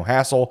 There's no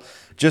hassle.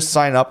 Just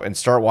sign up and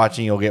start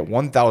watching. You'll get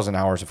 1,000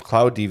 hours of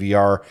cloud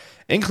DVR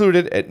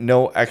included at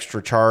no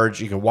extra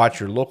charge. You can watch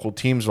your local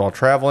teams while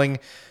traveling.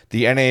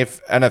 The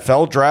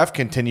NFL draft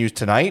continues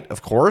tonight,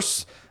 of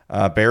course.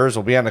 Bears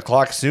will be on the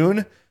clock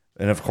soon.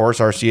 And, of course,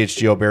 our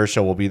CHGO Bears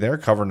show will be there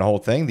covering the whole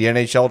thing. The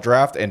NHL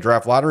draft and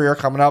draft lottery are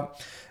coming up.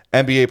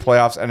 NBA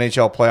playoffs,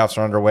 NHL playoffs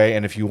are underway.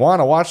 And if you want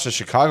to watch the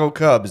Chicago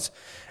Cubs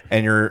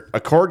and you're a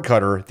cord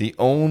cutter, the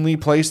only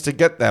place to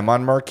get them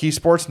on Marquee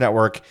Sports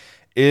Network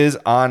is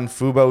on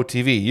Fubo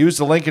TV. Use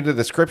the link in the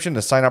description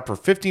to sign up for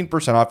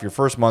 15% off your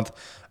first month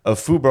of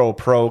Fubo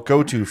Pro.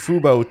 Go to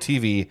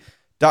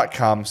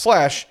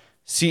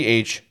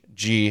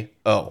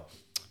FuboTV.com/CHGO.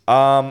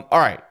 All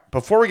right.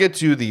 Before we get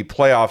to the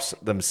playoffs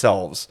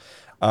themselves,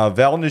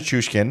 Val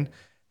Nichushkin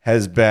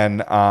has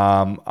been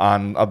on,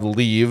 I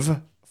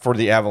believe, for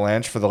the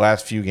Avalanche for the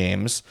last few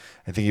games.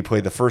 I think he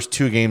played the first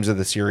 2 games of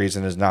the series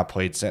and has not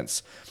played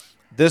since.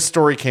 This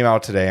story came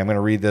out today. I'm going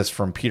to read this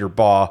from Peter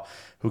Baugh,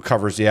 who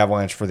covers the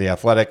Avalanche for The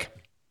Athletic.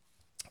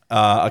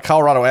 A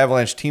Colorado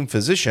Avalanche team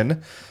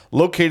physician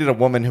located a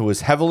woman who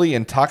was heavily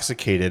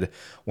intoxicated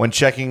when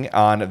checking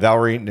on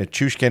Valerie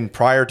Nichushkin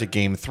prior to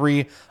Game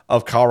 3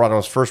 of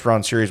Colorado's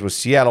first-round series with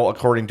Seattle,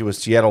 according to a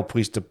Seattle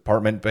Police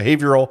Department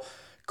behavioral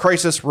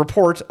crisis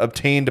report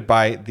obtained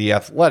by The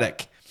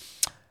Athletic.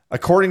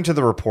 According to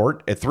the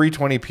report, at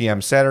 3:20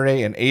 p.m.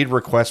 Saturday, an aid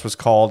request was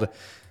called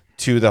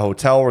to the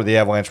hotel where the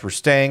Avalanche were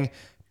staying.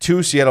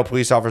 2 Seattle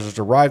police officers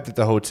arrived at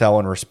the hotel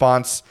in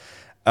response.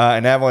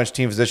 An Avalanche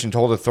team physician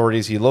told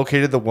authorities he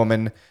located the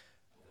woman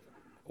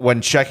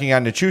when checking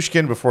on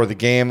Nichushkin before the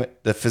game.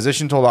 The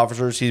physician told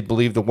officers he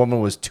believed the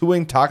woman was too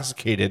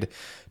intoxicated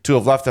to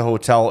have left the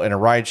hotel in a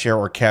rideshare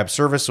or cab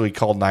service, so he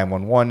called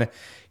 911.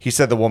 He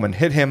said the woman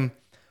hit him,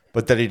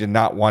 but that he did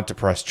not want to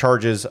press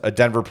charges. A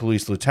Denver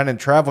police lieutenant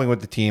traveling with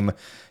the team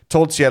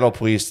told Seattle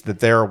police that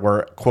there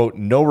were, quote,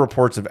 no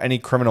reports of any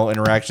criminal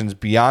interactions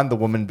beyond the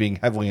woman being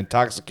heavily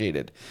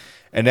intoxicated.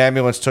 An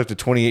ambulance took the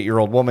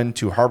 28-year-old woman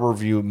to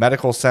Harborview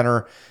Medical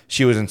Center.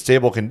 She was in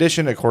stable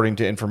condition, according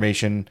to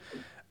information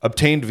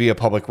obtained via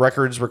public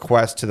records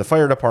request to the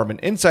fire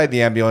department. Inside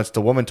the ambulance,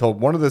 the woman told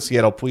one of the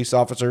Seattle police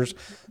officers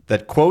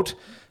that, quote,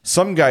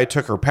 some guy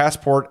took her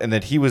passport and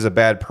that he was a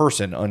bad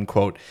person,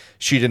 unquote.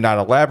 She did not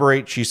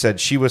elaborate. She said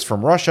she was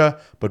from Russia,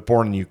 but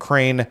born in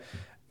Ukraine.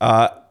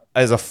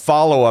 As a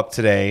follow-up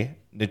today,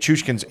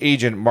 Nichushkin's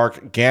agent,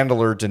 Mark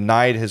Gandler,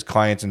 denied his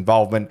client's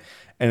involvement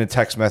In a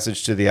text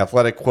message to The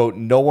Athletic, quote,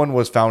 "No one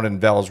was found in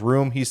Val's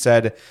room," he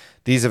said.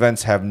 "These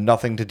events have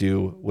nothing to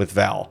do with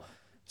Val."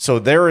 So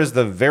there is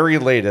the very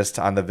latest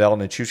on the Val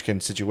Nichushkin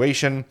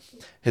situation.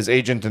 His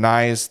agent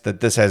denies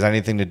that this has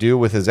anything to do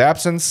with his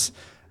absence.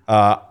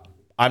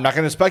 I'm not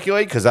going to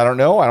speculate because I don't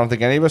know. I don't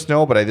think any of us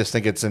know, but I just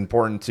think it's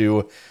important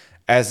to,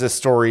 as this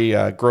story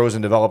grows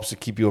and develops, to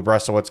keep you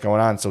abreast of what's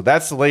going on. So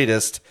that's the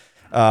latest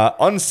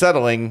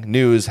unsettling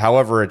news.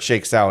 However it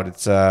shakes out,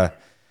 it's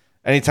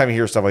anytime you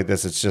hear stuff like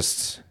this,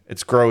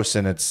 it's gross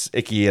and it's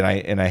icky,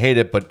 and I hate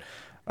it. But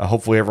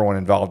hopefully everyone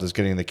involved is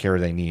getting the care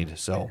they need.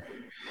 So,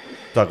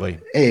 Dudley.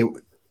 Hey,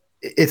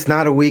 it's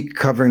not a week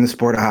covering the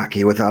sport of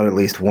hockey without at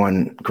least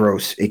one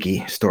gross,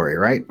 icky story,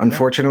 right?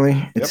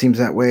 Unfortunately, it seems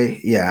that way.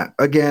 Yeah.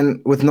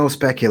 Again, with no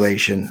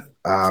speculation.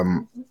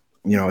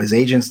 His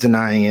agent's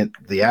denying it.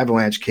 The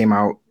Avalanche came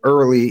out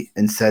early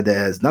and said that it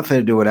has nothing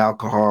to do with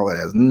alcohol. It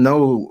has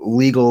no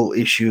legal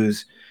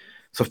issues.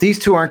 So if these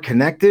two aren't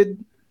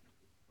connected,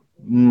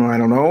 I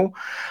don't know.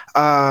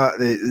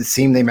 It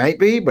seemed they might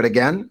be, but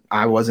again,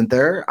 I wasn't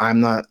there.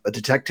 I'm not a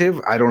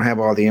detective. I don't have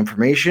all the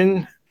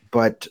information,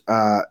 but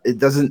it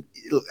doesn't.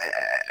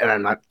 And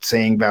I'm not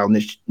saying Val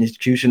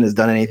Nichushkin has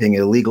done anything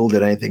illegal,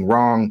 did anything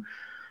wrong,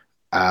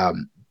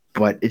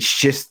 but it's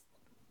just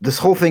this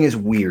whole thing is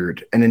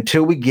weird. And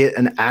until we get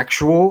an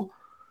actual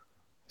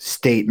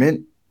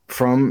statement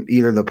from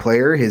either the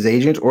player, his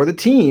agent, or the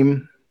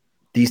team,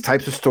 these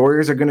types of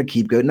stories are going to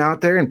keep getting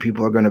out there, and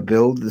people are going to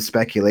build the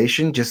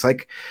speculation, just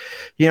like,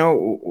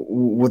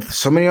 with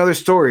so many other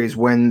stories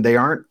when they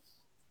aren't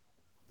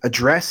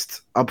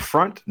addressed up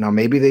front. Now,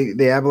 maybe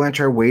the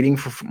Avalanche are waiting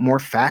for more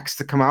facts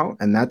to come out,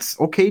 and that's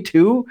okay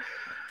too.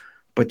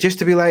 But just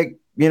to be like,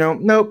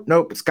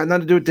 nope, it's got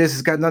nothing to do with this.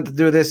 It's got nothing to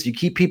do with this. You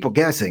keep people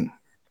guessing,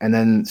 and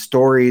then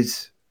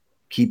stories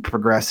keep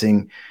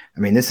progressing. I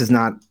mean, this is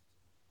not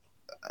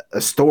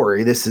a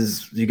story. This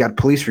is, you got a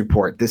police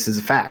report. This is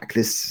a fact.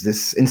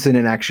 This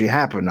incident actually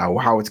happened. Now,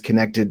 how it's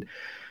connected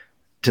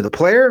to the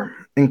player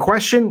in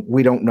question,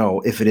 we don't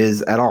know if it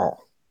is at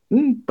all.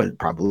 But it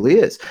probably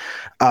is.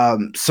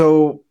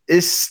 So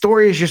this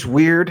story is just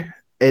weird.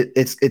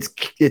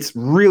 It's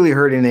really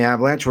hurting the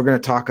Avalanche. We're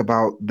going to talk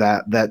about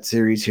that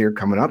series here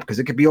coming up because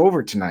it could be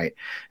over tonight.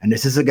 And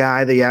this is a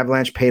guy the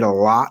Avalanche paid a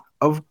lot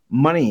of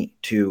money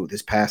to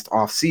this past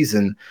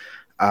offseason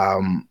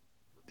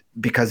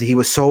because he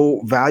was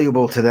so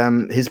valuable to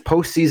them. His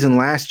postseason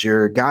last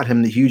year got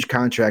him the huge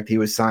contract he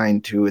was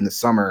signed to in the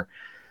summer.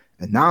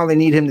 And now they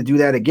need him to do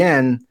that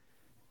again.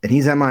 And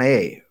he's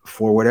MIA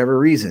for whatever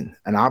reason.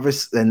 And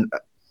obviously, and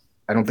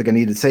I don't think I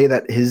need to say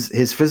that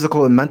his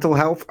physical and mental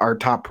health are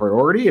top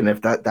priority. And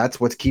if that's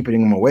what's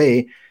keeping him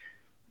away,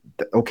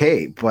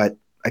 okay. But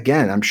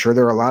again, I'm sure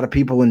there are a lot of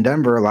people in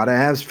Denver, a lot of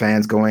Avs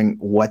fans going,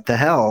 what the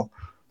hell?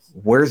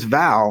 Where's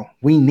Val?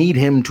 We need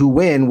him to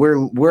win.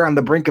 We're on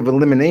the brink of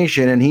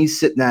elimination and he's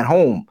sitting at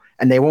home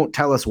and they won't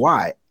tell us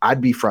why.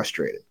 I'd be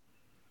frustrated.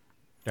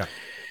 Yeah.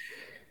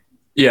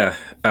 Yeah.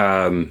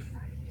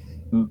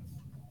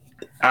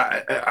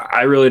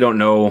 I really don't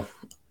know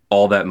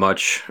all that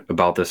much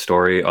about this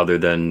story other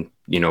than,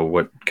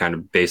 what kind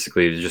of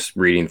basically just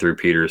reading through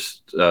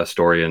Peter's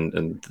story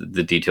and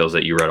the details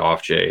that you read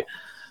off, Jay.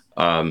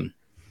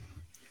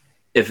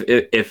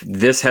 If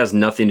this has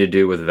nothing to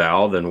do with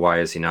Val, then why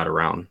is he not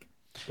around?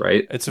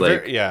 Right? It's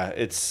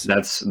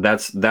that's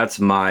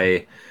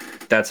my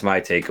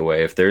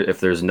takeaway. If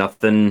there's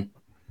nothing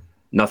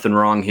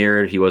wrong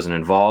here, he wasn't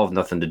involved,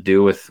 nothing to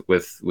do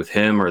with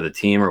him or the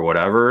team or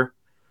whatever,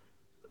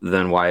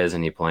 then why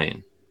isn't he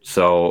playing?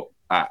 So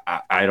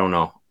I don't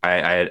know.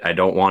 I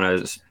don't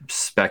want to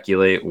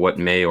speculate what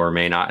may or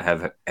may not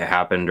have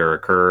happened or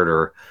occurred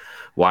or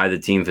why the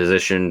team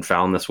physician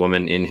found this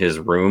woman in his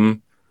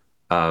room.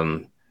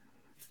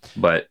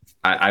 But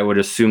I would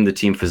assume the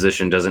team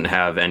physician doesn't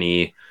have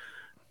any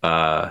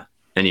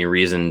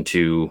reason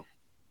to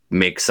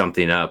make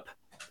something up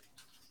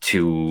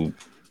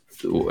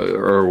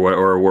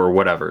or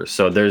whatever.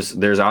 So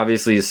there's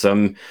obviously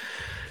some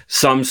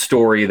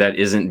story that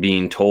isn't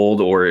being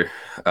told or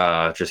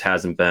just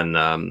hasn't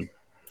been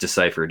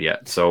deciphered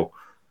yet. So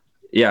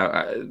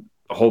yeah,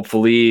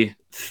 hopefully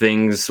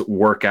things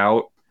work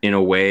out in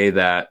a way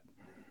that,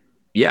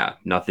 yeah,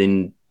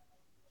 nothing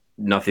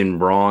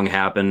wrong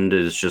happened.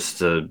 It's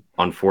just an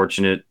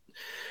unfortunate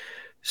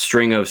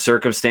string of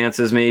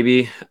circumstances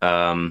maybe.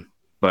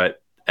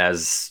 But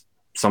as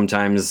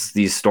sometimes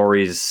these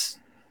stories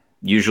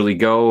usually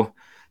go,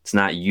 it's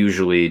not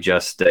usually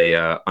just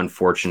a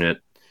unfortunate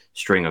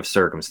string of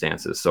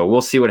circumstances. So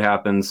we'll see what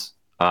happens.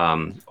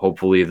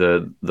 Hopefully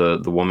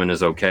the woman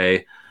is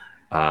okay.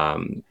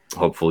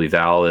 Hopefully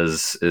Val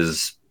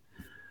is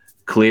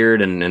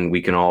cleared and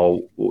we can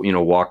all,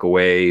 walk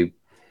away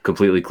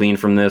completely clean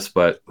from this,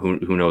 but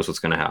who knows what's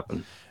going to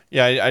happen.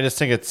 Yeah. I just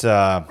think it's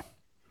the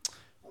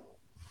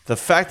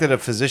fact that a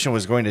physician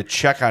was going to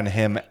check on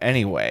him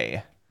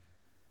anyway.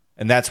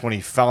 And that's when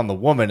he found the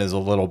woman is a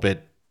little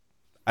bit,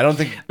 I don't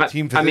think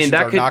team physicians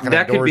are knocking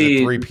on doors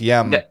at 3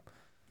 p.m.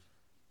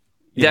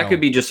 That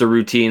could be just a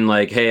routine,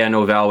 like, hey, I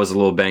know Val was a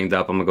little banged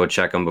up. I'm gonna go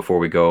check him before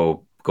we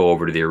go go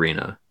over to the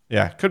arena.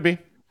 Yeah, could be.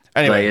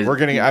 Anyway,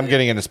 Like, I'm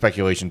getting into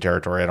speculation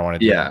territory. I don't want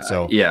to do that.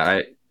 So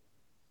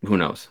who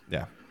knows?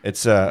 Yeah.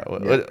 It's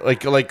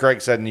like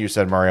Greg said and you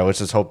said, Mario, let's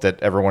just hope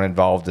that everyone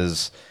involved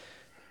is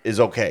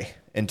okay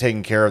and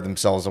taking care of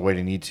themselves the way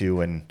they need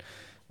to. And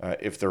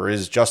if there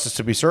is justice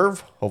to be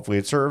served, hopefully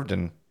it's served,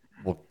 and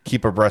we'll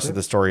keep abreast of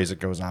the story as it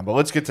goes on. But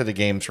let's get to the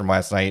games from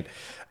last night.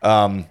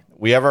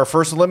 We have our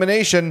first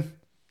elimination.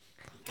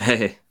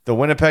 Hey, the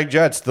Winnipeg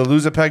Jets, the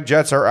Losipeg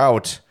Jets are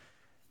out.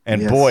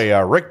 And boy,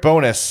 Rick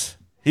Bowness,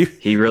 he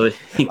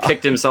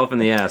kicked himself in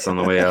the ass on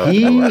the way out.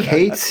 He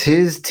hates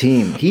his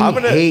team. He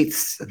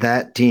hates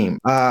that team.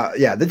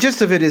 The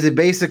gist of it is it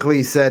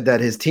basically said that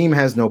his team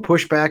has no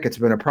pushback. It's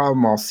been a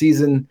problem all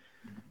season.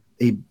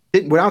 He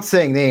didn't, without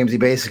saying names, he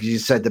basically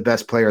just said the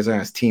best players on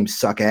his team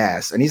suck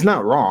ass, and he's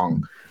not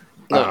wrong.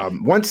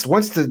 Once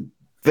the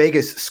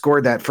Vegas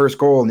scored that first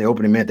goal in the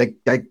opening minute,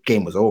 that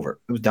game was over.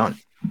 It was done.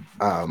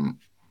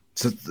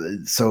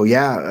 So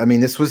yeah, I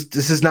mean, this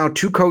is now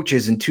 2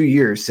 coaches in 2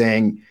 years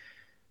saying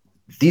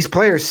these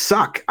players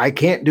suck. I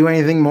can't do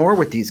anything more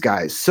with these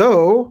guys.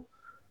 So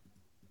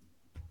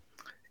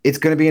it's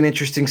going to be an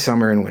interesting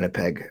summer in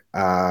Winnipeg.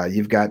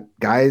 You've got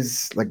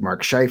guys like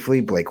Mark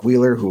Scheifele, Blake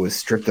Wheeler, who was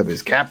stripped of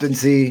his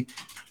captaincy.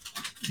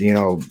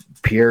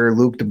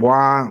 Pierre-Luc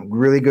Dubois,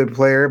 really good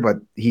player, but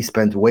he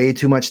spends way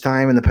too much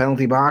time in the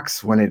penalty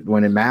box when it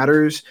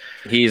matters.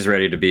 He's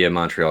ready to be a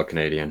Montreal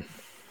Canadian.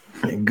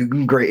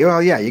 Great.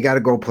 Well, yeah, you got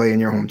to go play in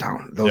your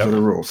hometown. Those are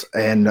the rules.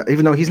 And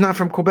even though he's not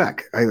from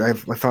Quebec, I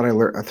thought I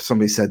learned,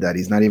 somebody said that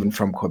he's not even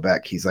from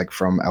Quebec. He's like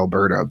from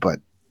Alberta, but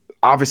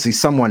obviously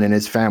someone in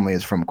his family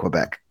is from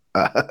Quebec.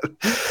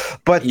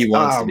 But he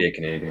wants to be a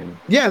Canadian.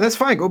 Yeah, that's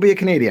fine. Go be a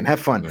Canadian. Have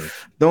fun.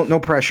 No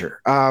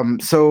pressure.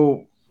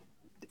 So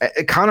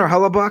Connor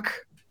Hellebuck,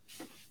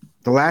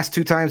 the last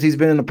 2 times he's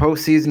been in the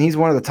postseason, he's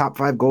one of the top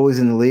 5 goalies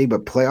in the league,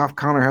 but playoff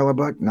Connor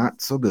Hellebuck,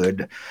 not so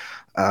good.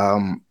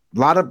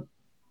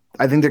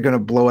 I think they're going to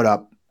blow it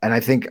up. And I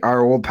think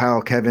our old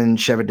pal Kevin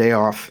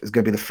Chevedayoff is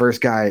going to be the first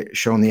guy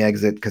showing the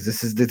exit, because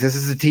this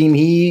is the team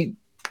he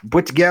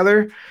put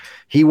together.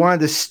 He wanted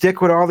to stick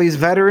with all these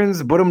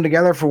veterans, put them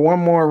together for one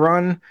more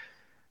run.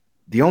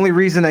 The only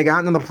reason they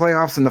got into the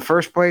playoffs in the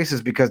first place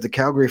is because the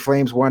Calgary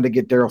Flames wanted to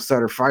get Daryl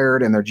Sutter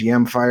fired and their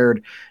GM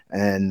fired.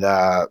 And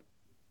I'm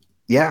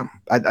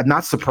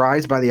not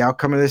surprised by the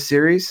outcome of this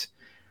series.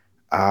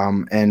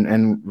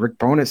 And Rick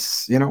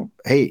Bowness,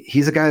 hey,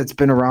 he's a guy that's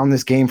been around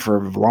this game for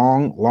a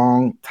long,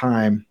 long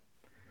time.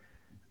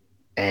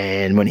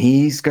 And when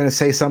he's going to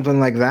say something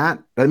like that,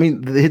 I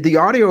mean, the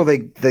audio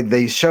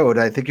they showed,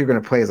 I think you're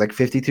going to play, is like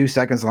 52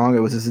 seconds long. It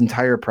was his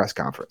entire press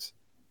conference.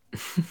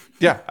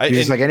 Yeah.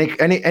 He's like,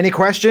 any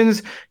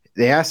questions?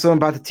 They asked him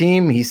about the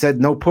team. He said,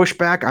 no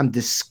pushback. I'm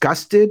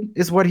disgusted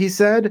is what he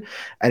said.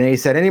 And then he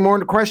said, any more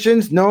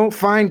questions? No,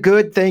 fine,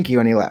 good. Thank you.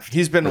 And he left.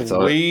 He's been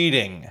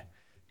waiting.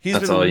 He's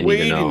been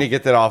waiting to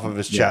get that off of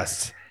his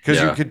chest,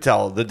 because you could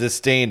tell the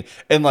disdain.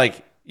 And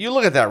like, you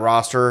look at that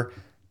roster,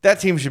 that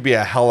team should be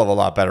a hell of a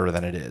lot better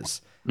than it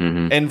is.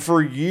 Mm-hmm. And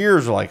for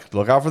years, like,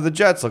 look out for the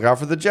Jets, look out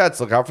for the Jets,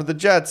 look out for the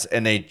Jets.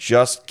 And they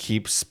just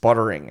keep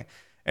sputtering.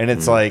 And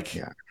it's I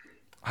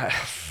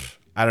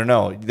don't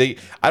know.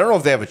 I don't know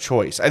if they have a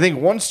choice. I think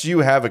once you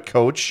have a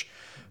coach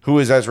who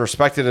is as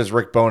respected as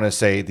Rick Bowness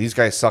say, these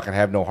guys suck and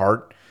have no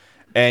heart,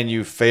 and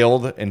you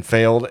failed and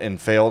failed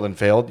and failed and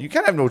failed, you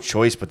kind of have no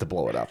choice but to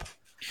blow it up.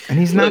 And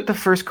he's not the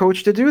first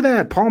coach to do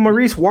that. Paul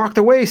Maurice walked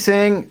away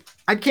saying,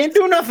 I can't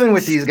do nothing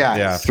with these guys.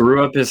 Yeah.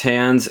 Threw up his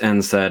hands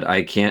and said,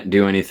 I can't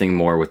do anything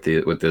more with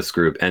this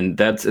group. And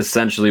that's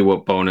essentially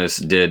what Bowness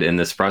did in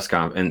this press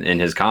conference. In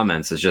his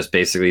comments, is just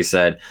basically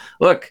said,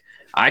 look,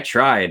 I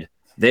tried.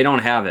 They don't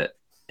have it.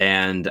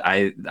 And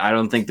I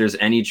don't think there's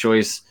any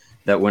choice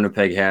that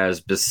Winnipeg has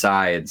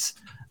besides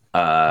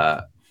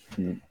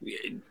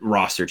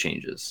roster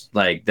changes.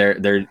 Like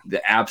they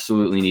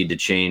absolutely need to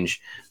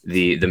change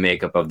the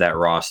makeup of that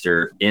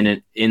roster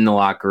in the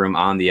locker room,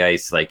 on the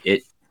ice. Like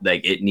it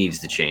needs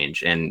to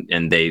change.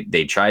 And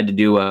they tried to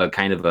do a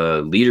kind of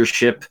a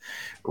leadership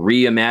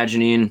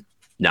reimagining.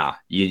 Nah,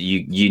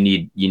 you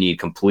need a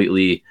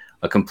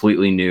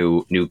completely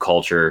new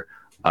culture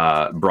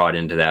brought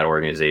into that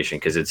organization,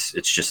 because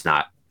it's just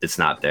not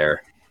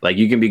there. Like,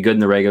 you can be good in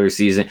the regular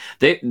season.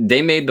 They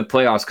made the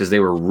playoffs because they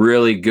were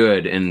really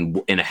good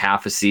in a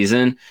half a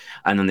season,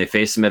 and then they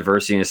faced some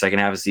adversity in the second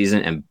half of the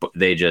season, and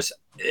they just,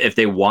 if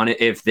they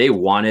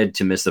wanted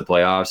to miss the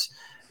playoffs,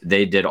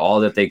 they did all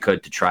that they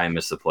could to try and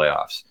miss the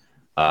playoffs.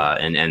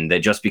 And they,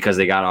 just because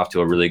they got off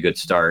to a really good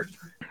start,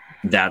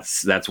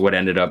 that's what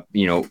ended up,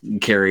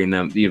 carrying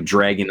them,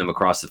 dragging them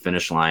across the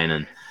finish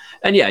line.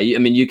 And yeah, I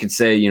mean, you could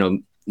say,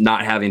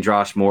 not having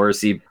Josh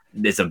Morrissey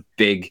is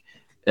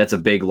that's a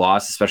big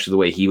loss, especially the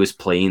way he was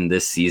playing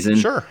this season.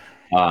 Sure.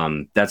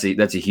 That's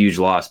a huge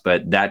loss,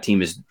 but that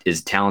team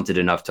is talented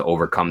enough to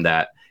overcome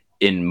that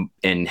and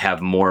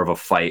have more of a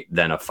fight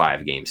than a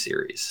 5-game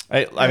series.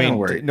 I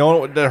mean,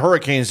 no, the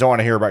Hurricanes don't want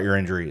to hear about your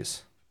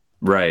injuries.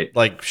 Right.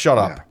 Like, shut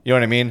up. Yeah. You know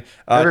what I mean?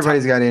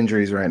 Everybody's got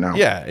injuries right now.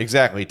 Yeah,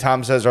 exactly.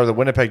 Tom says, are the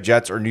Winnipeg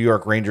Jets or New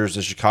York Rangers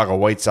the Chicago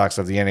White Sox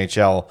of the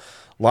NHL?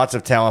 Lots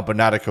of talent, but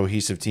not a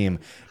cohesive team.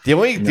 The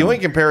only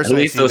comparison at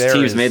least those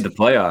teams made the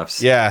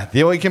playoffs. Yeah,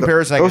 the only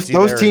comparison I can see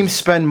those teams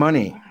spend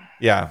money.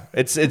 Yeah,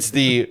 it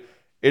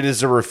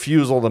is a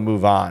refusal to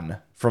move on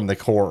from the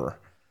core.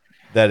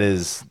 That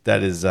is but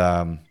has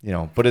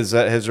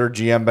their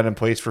GM been in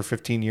place for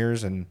 15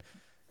 years and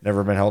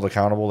never been held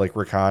accountable like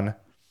Rick Hahn?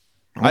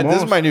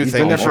 This is my new He's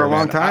thing. Been there for a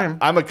long time.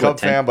 I'm a Cub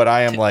fan, but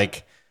I am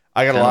like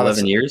I got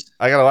 11 years.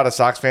 I got a lot of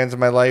Sox fans in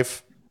my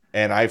life,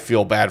 and I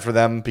feel bad for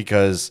them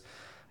because,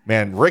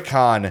 man, Rick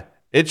Hahn,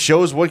 it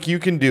shows what you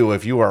can do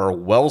if you are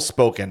well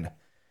spoken.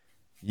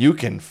 You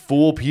can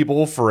fool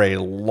people for a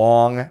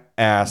long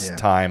ass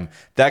time.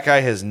 That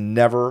guy has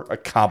never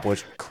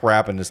accomplished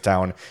crap in this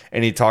town,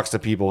 and he talks to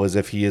people as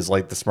if he is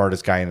like the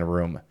smartest guy in the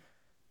room.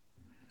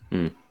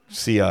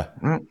 See ya.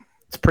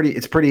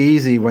 It's pretty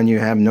easy when you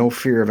have no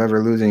fear of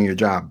ever losing your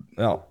job.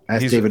 No,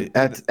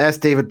 ask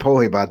David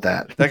Pohle about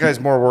that. That guy's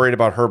more worried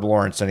about Herb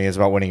Lawrence than he is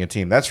about winning a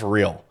team. That's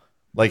real.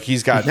 Like,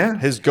 he's got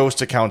his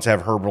ghost accounts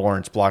have Herb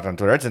Lawrence blocked on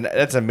Twitter.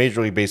 That's a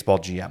Major League Baseball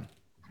GM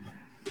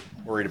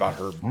worried about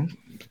Herb.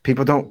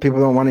 People don't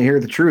want to hear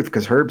the truth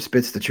because Herb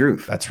spits the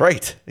truth. That's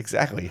right.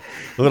 Exactly.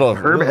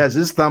 Herb has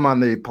his thumb on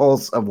the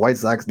pulse of White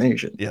Sox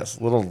Nation. Yes,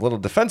 little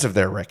defensive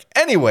there, Rick.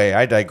 Anyway,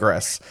 I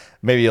digress.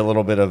 Maybe a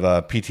little bit of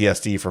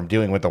PTSD from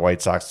dealing with the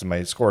White Sox in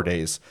my score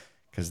days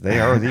because they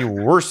are the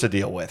worst to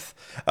deal with.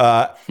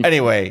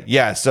 Anyway,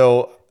 yeah.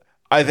 So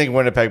I think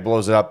Winnipeg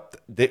blows it up.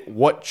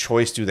 What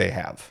choice do they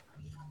have?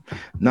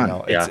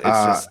 None. It's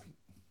just.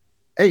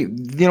 Hey,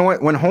 you know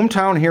what? When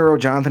hometown hero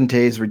Jonathan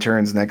Toews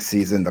returns next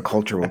season, the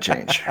culture will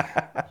change.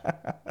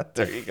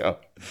 There you go.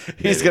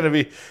 He's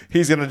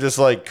gonna just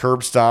like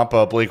curb stomp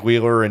Blake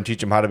Wheeler and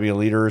teach him how to be a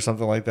leader or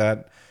something like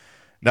that.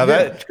 Now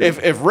that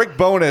if Rick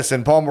Bowness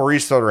and Paul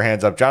Maurice throw their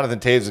hands up, Jonathan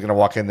Toews is gonna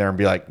walk in there and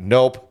be like,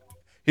 nope.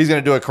 He's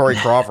gonna do a Corey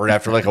Crawford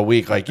after like a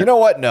week. Like, you know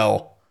what?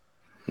 No.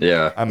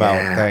 Yeah. I'm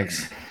out.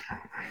 Thanks.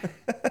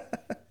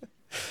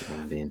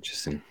 That'd be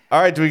interesting.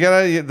 All right. Do we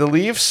got the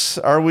Leafs?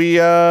 Are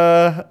we?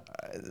 I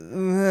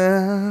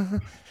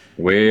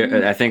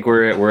think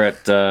we're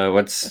at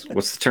what's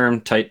the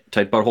term? Tight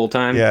butthole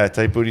time. Yeah,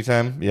 tight booty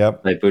time.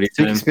 Yep. Tight booty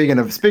time. Speaking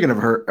of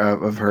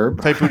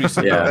Herb. Tight booty.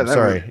 Yeah.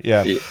 Sorry.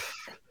 Yeah.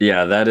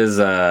 Yeah. That is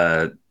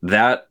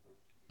that.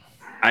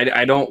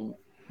 I don't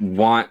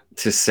want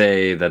to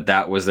say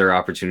that was their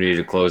opportunity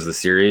to close the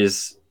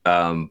series,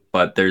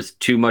 but there's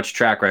too much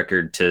track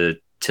record to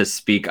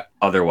speak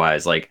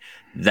otherwise. Like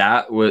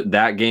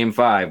that game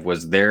 5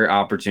 was their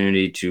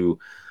opportunity to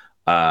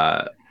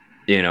have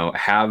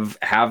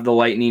the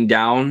Lightning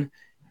down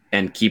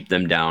and keep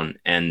them down,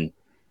 and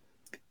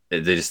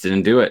they just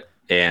didn't do it.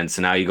 And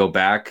so now you go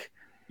back,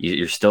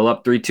 you're still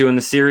up 3-2 in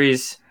the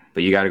series,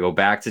 but you got to go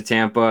back to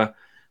Tampa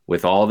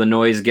with all the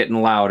noise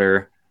getting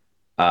louder,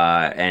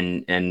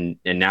 and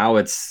now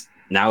it's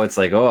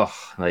like, oh,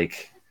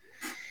 like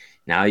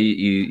now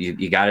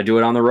you got to do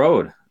it on the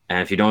road. And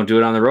if you don't do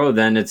it on the road,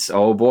 then it's,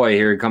 oh boy,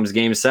 here comes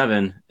game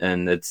 7,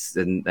 and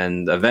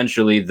and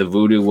eventually the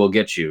voodoo will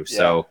get you. Yeah.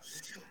 So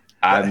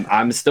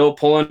I'm still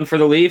pulling for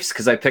the Leafs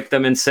because I picked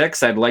them in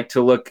 6. I'd like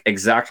to look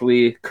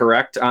exactly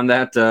correct on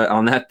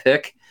that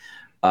pick,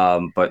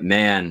 but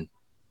man,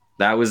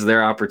 that was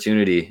their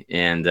opportunity,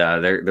 and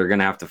they're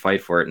gonna have to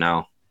fight for it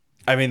now.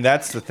 I mean,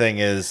 that's the thing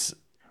is,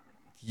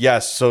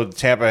 yes. So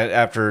Tampa,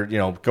 after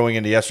going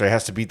into yesterday,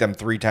 has to beat them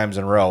 3 times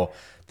in a row.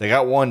 They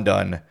got 1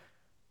 done.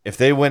 If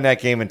they win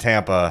that game in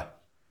Tampa,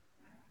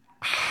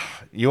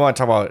 you want to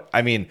talk about?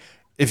 I mean.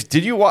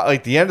 Did you watch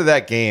like the end of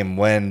that game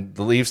when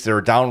the Leafs, they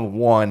were down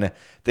 1,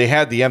 they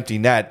had the empty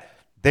net.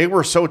 They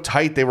were so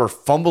tight, they were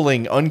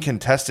fumbling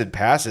uncontested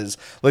passes.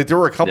 Like there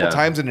were a couple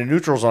times in the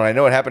neutral zone. I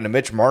know it happened to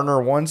Mitch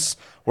Marner once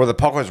where the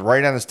puck was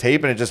right on his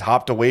tape and it just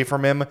hopped away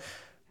from him.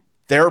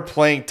 They're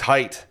playing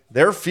tight.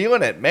 They're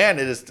feeling it, man.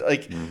 It is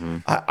like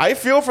I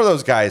feel for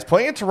those guys.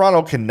 Playing in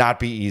Toronto cannot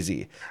be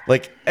easy.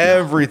 Like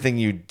everything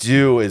you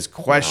do is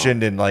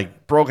questioned and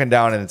like broken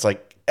down, and it's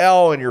like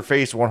L in your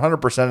face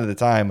 100% of the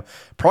time,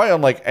 probably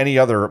unlike any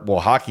other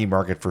hockey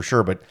market for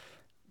sure, but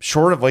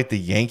short of like the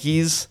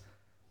Yankees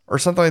or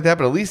something like that.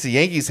 But at least the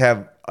Yankees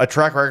have a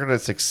track record of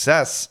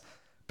success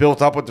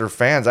built up with their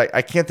fans.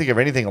 I can't think of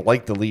anything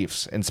like the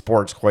Leafs in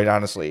sports, quite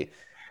honestly.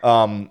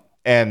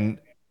 And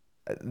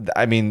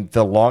I mean,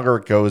 the longer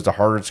it goes, the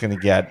harder it's going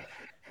to get.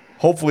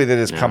 Hopefully they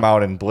just come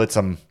out and blitz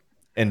them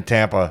in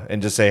Tampa and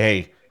just say,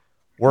 hey,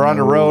 we're on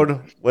the road.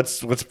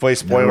 Let's play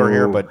spoiler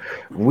here, but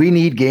we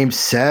need game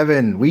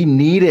 7. We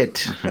need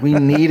it. We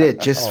need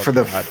it just for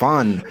the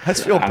fun. I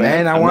feel bad.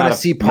 Man, I want to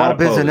see Paul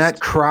Bissonnette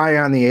cry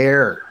on the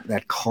air.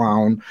 That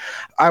clown.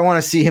 I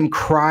want to see him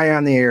cry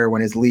on the air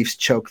when his Leafs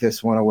choke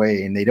this one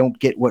away and they don't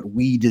get what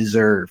we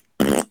deserve.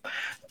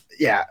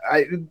 Yeah,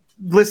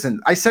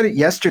 listen. I said it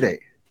yesterday.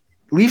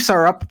 Leafs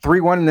are up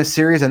 3-1 in this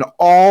series, and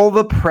all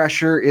the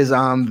pressure is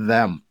on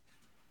them,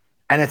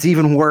 and it's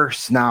even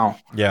worse now.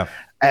 Yeah.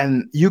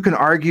 And you can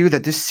argue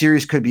that this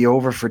series could be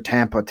over for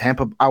Tampa.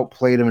 Tampa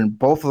outplayed them in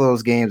both of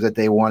those games that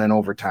they won in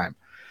overtime.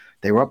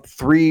 They were up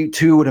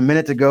 3-2 with a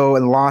minute to go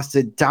and lost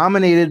it,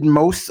 dominated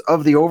most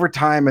of the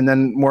overtime, and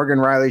then Morgan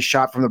Riley's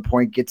shot from the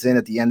point gets in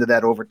at the end of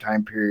that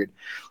overtime period.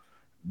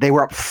 They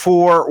were up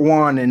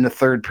 4-1 in the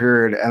third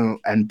period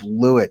and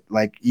blew it.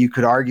 Like, you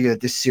could argue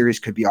that this series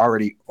could be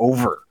already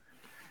over.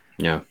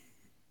 Yeah.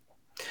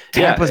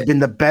 Tampa's been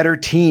the better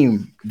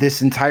team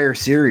this entire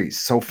series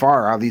so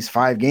far out of these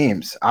 5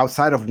 games.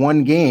 Outside of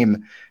one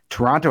game,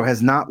 Toronto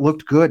has not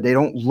looked good. They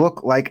don't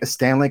look like a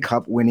Stanley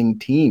Cup winning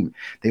team.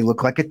 They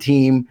look like a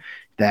team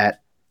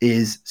that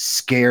is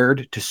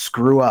scared to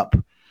screw up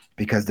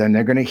because then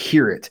they're going to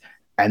hear it.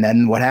 And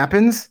then what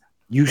happens?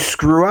 You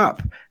screw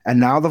up. And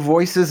now the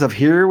voices of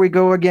here we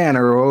go again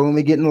are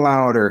only getting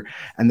louder.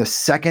 And the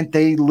second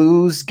they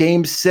lose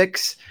game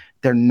 6,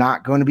 they're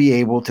not going to be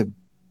able to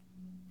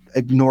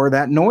ignore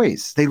that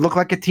noise. They look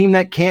like a team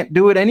that can't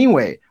do it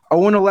anyway.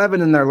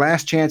 0-11 in their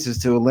last chances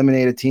to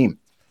eliminate a team.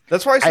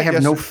 That's why I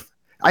have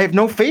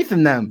no faith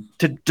in them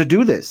to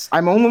do this.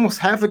 I'm almost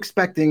half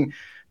expecting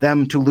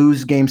them to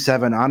lose game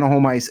 7 on a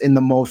home ice in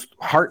the most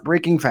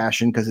heartbreaking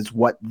fashion because it's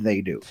what they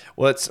do.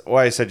 Well, that's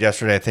why I said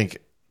yesterday, I think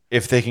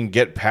if they can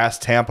get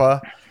past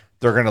Tampa,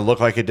 they're going to look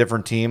like a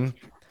different team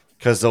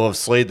because they'll have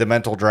slayed the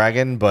mental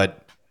dragon.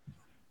 But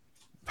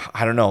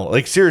I don't know.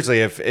 Like,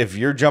 seriously, if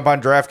you jump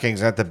on DraftKings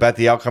and have to bet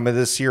the outcome of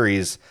this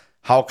series,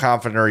 how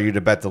confident are you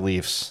to bet the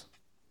Leafs?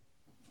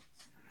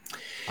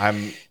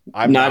 I'm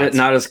not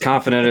as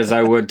confident as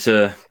I would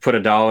to put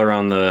 $1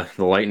 on the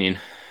Lightning.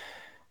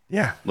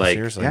 Yeah, like,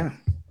 seriously. Yeah.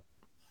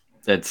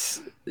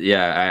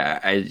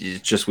 I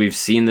just, we've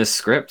seen this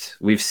script.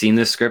 We've seen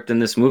this script in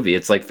this movie.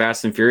 It's like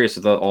Fast and Furious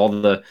with all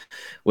the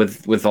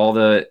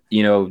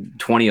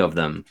 20 of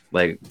them.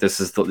 Like, this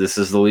is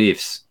the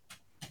Leafs.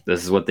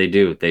 This is what they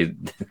do.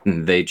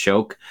 They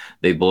choke,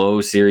 they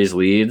blow series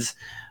leads,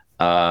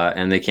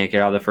 and they can't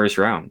get out of the first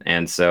round.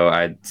 And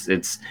so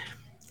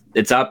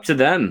it's up to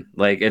them.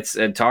 Like,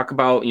 talk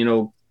about,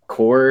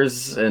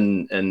 cores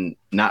and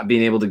not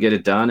being able to get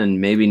it done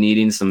and maybe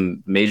needing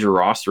some major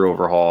roster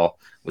overhaul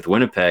with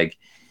Winnipeg.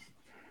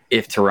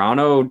 If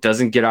Toronto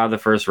doesn't get out of the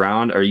first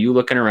round, are you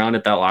looking around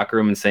at that locker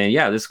room and saying,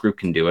 yeah, this group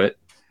can do it?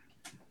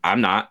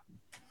 I'm not.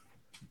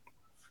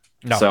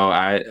 No.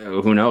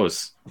 So who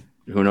knows?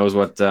 Who knows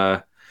what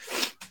could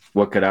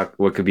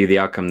be the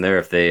outcome there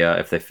if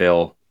they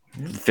fail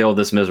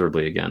this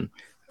miserably again.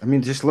 I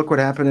mean, just look what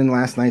happened in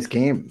last night's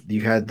game.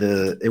 You had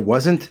it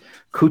wasn't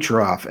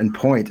Kucherov and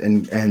Point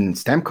and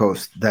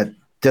Stamkos that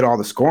did all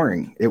the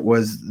scoring. It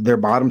was their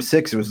bottom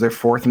 6. It was their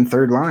 4th and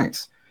 3rd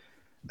lines.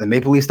 The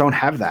Maple Leafs don't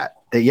have that.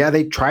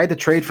 They tried to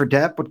trade for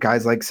depth with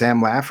guys like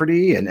Sam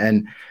Lafferty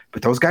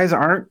but those guys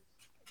aren't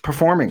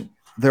performing.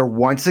 They're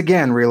once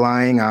again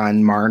relying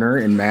on Marner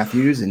and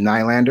Matthews and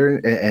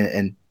Nylander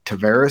and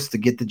Tavares to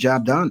get the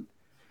job done.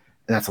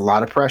 And that's a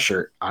lot of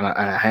pressure on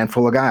a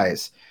handful of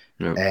guys.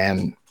 Yep.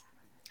 And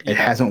it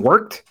hasn't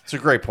worked. It's a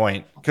great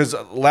point because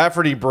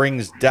Lafferty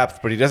brings depth,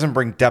 but he doesn't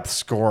bring depth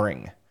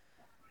scoring,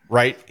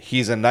 right?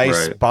 He's a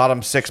nice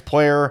bottom 6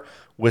 player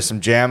with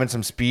some jam and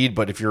some speed.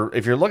 But if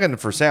you're looking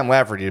for Sam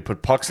Lafferty to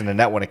put pucks in the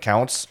net when it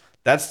counts,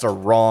 that's the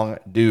wrong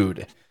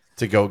dude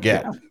to go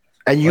get. Yeah.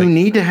 And you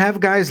need to have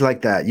guys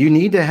like that. You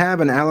need to have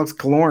an Alex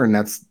Killorn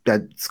that's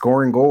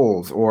scoring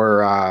goals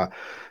or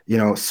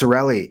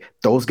Cirelli.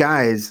 Those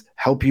guys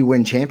help you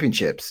win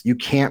championships. You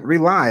can't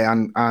rely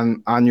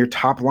on your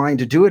top line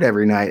to do it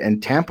every night.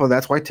 And Tampa,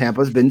 that's why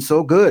Tampa's been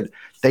so good.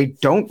 They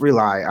don't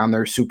rely on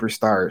their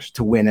superstars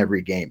to win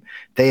every game.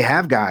 They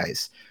have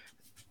guys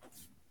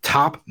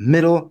top,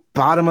 middle,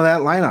 bottom of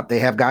that lineup. They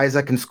have guys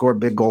that can score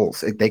big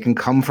goals. They can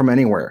come from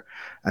anywhere.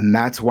 And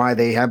that's why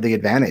they have the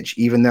advantage.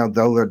 Even though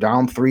they're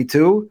down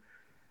 3-2,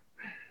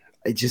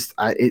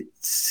 it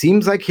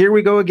seems like here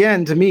we go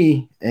again to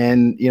me.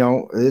 And,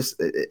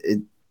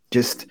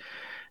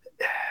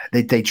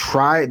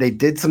 they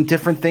did some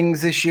different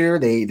things this year.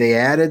 They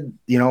added,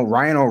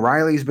 Ryan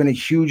O'Reilly's been a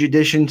huge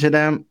addition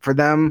for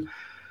them.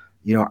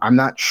 I'm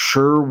not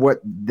sure what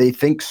they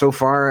think so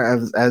far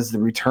as the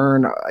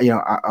return,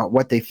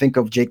 what they think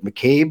of Jake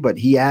McCabe, but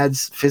he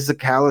adds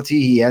physicality.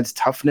 He adds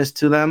toughness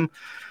to them.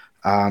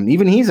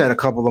 Even he's had a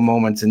couple of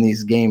moments in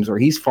these games where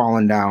he's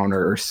fallen down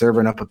or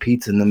serving up a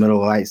pizza in the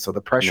middle of the ice. So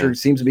the pressure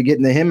seems to be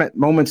getting to him at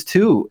moments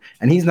too.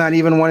 And he's not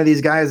even one of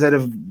these guys that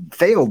have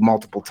failed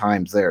multiple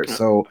times there.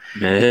 So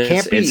it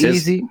can't be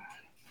easy.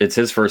 It's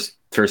his first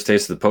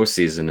taste of the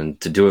postseason,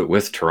 and to do it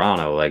with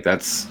Toronto, like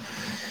that's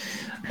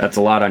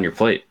a lot on your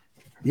plate.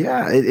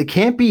 Yeah, it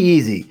can't be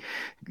easy.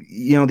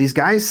 These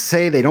guys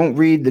say they don't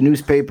read the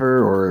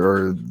newspaper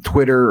or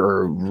Twitter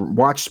or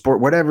watch sport,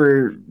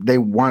 whatever they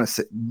want to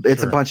say.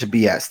 It's a bunch of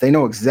BS. They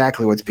know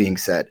exactly what's being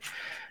said.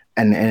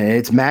 And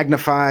it's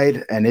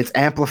magnified and it's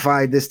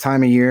amplified this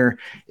time of year.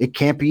 It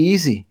can't be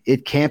easy.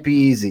 It can't be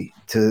easy.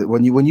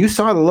 When you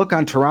saw the look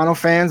on Toronto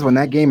fans when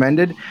that game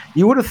ended,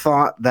 you would have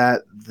thought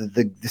that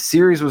the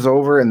series was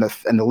over and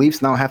the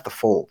Leafs now have to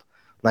fold.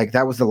 Like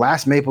that was the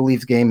last Maple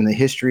Leafs game in the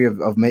history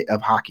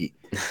of hockey.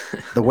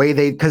 The way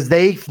because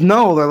they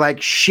know they're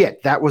like,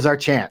 shit, that was our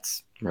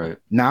chance. Right.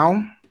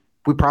 Now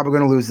we're probably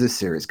going to lose this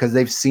series because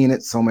they've seen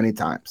it so many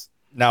times.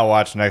 Now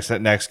watch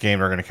next game.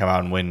 They're going to come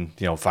out and win,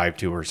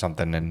 5-2 or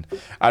something. And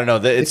I don't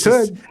know.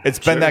 It's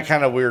been that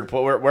kind of weird.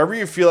 Wherever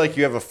you feel like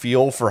you have a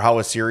feel for how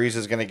a series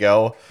is going to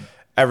go,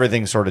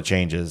 everything sort of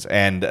changes.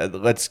 And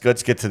let's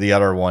get to the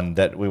other one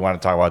that we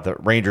want to talk about: the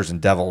Rangers and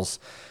Devils.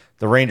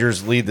 The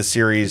Rangers lead the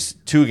series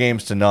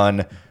 2-0.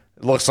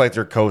 It looks like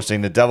they're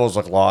coasting. The Devils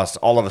look lost.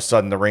 All of a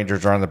sudden, the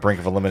Rangers are on the brink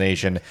of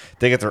elimination.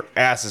 They get their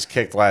asses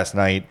kicked last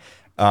night.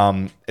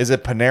 Is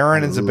it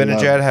Panarin and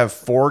Zibanejad have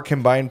 4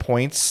 combined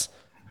points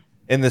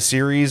in the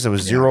series? It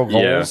was 0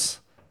 goals.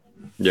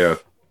 Yeah.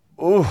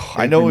 Ooh,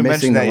 I know we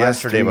mentioned that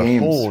yesterday, but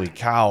holy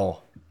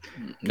cow.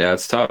 Yeah,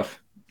 it's tough.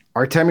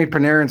 Artemi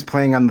Panarin's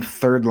playing on the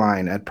third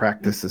line at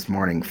practice this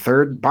morning.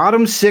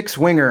 Bottom 6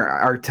 winger,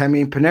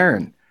 Artemi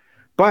Panarin.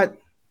 But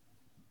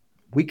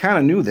we kind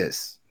of knew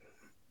this.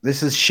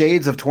 This is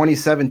shades of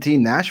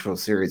 2017 Nashville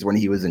series when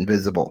he was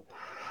invisible.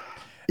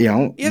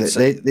 It's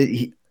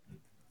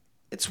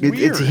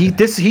weird.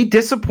 He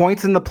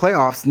disappoints in the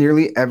playoffs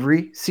nearly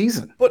every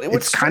season. But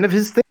it's kind of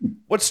his thing.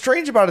 What's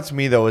strange about it to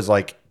me, though, is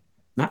like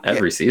not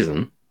every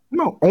season.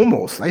 No,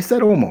 almost. I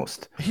said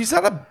almost. He's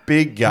not a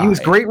big guy. He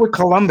was great with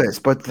Columbus,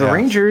 but the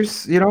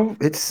Rangers,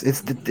 it's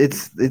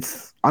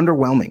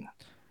underwhelming.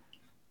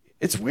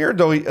 It's weird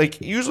though. Like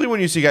usually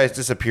when you see guys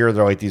disappear,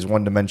 they're like these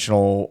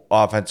one-dimensional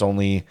offense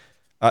only.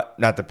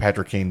 Not that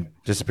Patrick Kane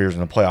disappears in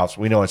the playoffs.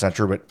 We know it's not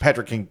true, but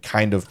Patrick Kane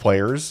kind of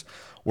players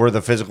where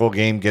the physical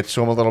game gets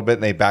to them a little bit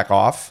and they back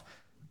off.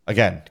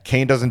 Again,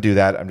 Kane doesn't do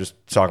that. I'm just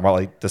talking about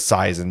like the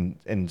size and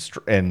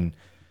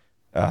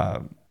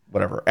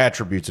whatever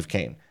attributes of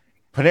Kane.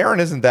 Panarin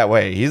isn't that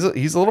way. He's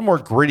a little more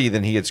gritty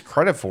than he gets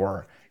credit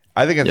for.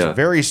 I think it's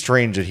very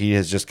strange that he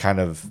has just kind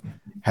of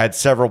had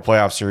several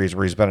playoff series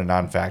where he's been a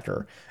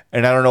non-factor.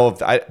 And I don't know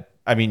if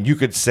I mean, you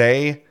could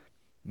say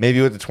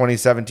maybe with the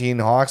 2017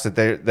 Hawks that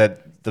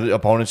the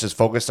opponents just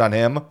focused on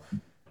him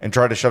and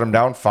tried to shut him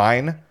down.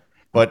 Fine.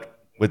 But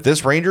with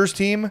this Rangers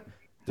team,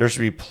 there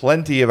should be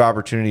plenty of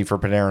opportunity for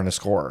Panarin to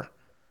score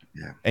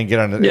and get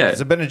on.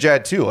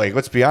 Zibanejad too. Like,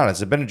 let's be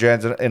honest.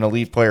 Zibanejad's an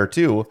elite player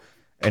too,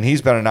 and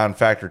he's been a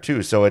non-factor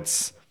too. So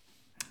it's,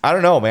 I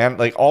don't know, man.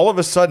 Like all of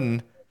a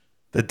sudden,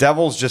 the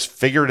Devils just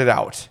figured it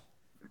out.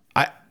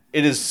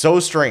 It is so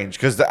strange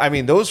because,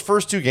 those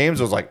first 2 games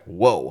was like,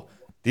 whoa,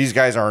 these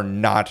guys are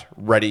not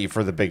ready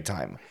for the big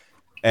time.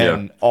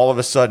 And all of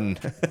a sudden,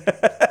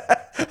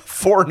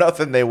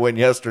 4-0 they win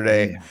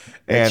yesterday.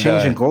 And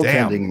change in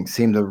goaltending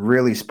seemed to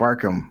really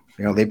spark them.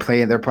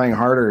 They're playing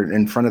harder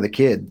in front of the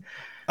kid.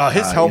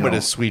 His helmet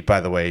is sweet, by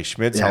the way.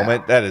 Schmidt's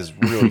helmet, that is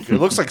really good. It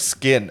looks like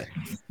skin,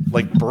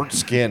 like burnt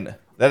skin.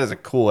 That is a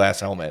cool-ass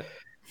helmet.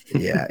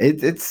 Yeah,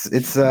 it's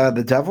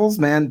the Devils,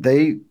 man.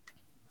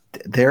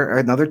 They're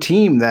another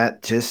team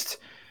that just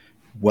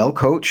well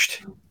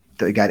coached.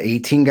 They got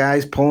 18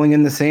 guys pulling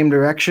in the same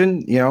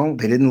direction.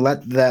 They didn't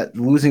let that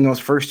losing those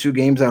first 2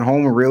 games at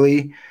home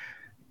really,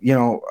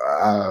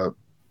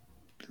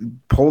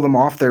 pull them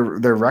off their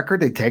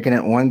record. They've taken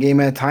it 1 game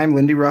at a time.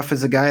 Lindy Ruff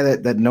is a guy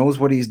that knows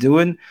what he's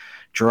doing.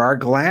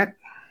 Gerard Gallant,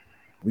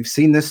 we've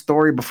seen this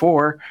story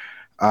before.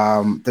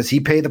 Does he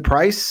pay the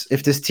price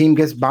if this team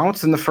gets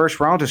bounced in the first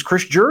round? Does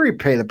Chris Drury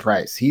pay the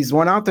price? He's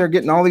one out there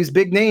getting all these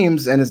big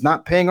names and is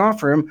not paying off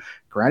for him.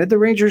 Granted, the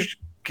Rangers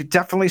could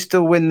definitely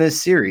still win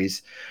this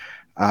series.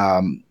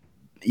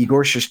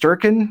 Igor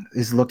Shesterkin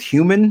has looked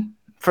human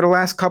for the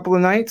last couple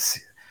of nights.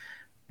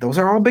 Those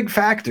are all big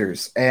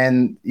factors.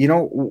 And,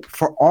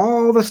 for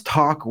all this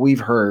talk we've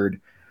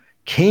heard,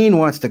 Kane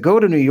wants to go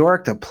to New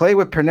York to play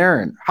with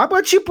Panarin. How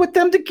about you put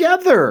them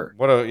together?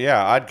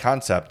 Odd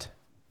concept.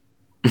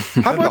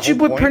 How about you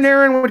put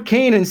Panarin with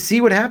Kane and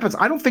see what happens?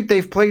 I don't think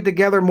they've played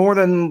together more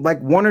than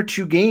like 1 or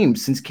 2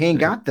 games since Kane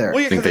got there.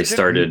 I think they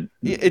started.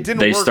 It didn't.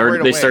 They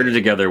started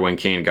together when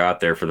Kane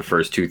got there for the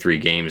first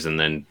 2-3 games, and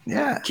then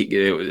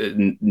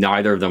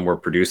neither of them were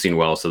producing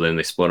well. So then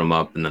they split them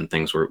up, and then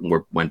things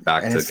went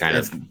back to kind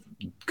of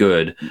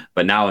good.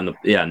 But now in the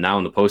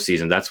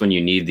postseason, that's when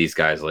you need these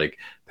guys like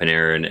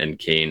Panarin and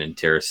Kane and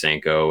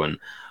Tarasenko and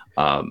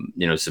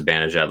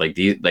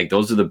Zibanejad. Like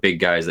those are the big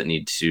guys that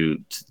need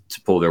to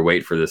pull their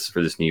weight for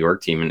this New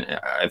York team. And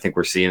I think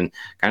we're seeing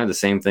kind of the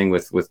same thing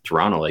with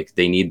Toronto. Like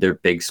they need their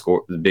big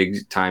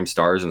time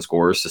stars and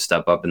scorers to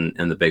step up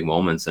in the big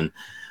moments. And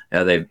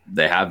they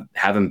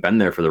haven't been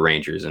there for the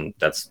Rangers. And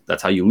that's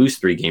how you lose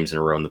 3 games in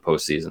a row in the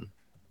postseason.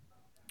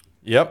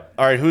 Yep.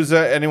 All right. Who's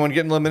anyone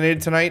getting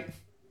eliminated tonight?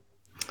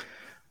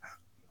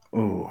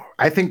 Oh,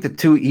 I think the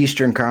 2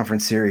 Eastern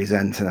Conference series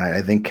end tonight.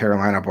 I think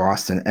Carolina,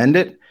 Boston end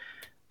it.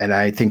 And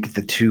I think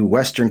the 2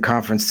 Western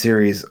Conference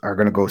series are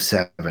going to go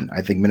 7.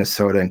 I think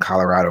Minnesota and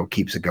Colorado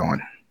keeps it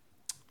going.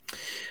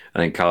 I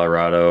think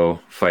Colorado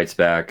fights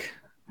back.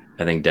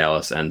 I think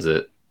Dallas ends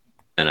it.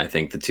 And I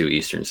think the 2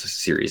 Eastern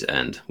series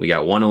end. We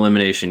got 1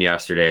 elimination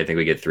yesterday. I think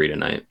we get 3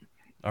 tonight.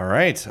 All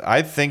right.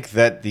 I think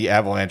that the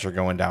Avalanche are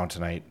going down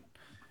tonight.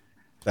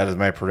 That is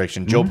my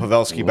prediction. Joe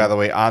Pavelski, by the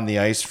way, on the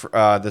ice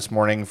this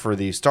morning for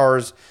the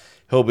Stars.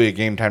 He'll be a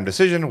game time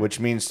decision, which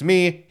means to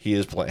me he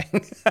is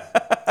playing.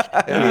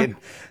 I mean,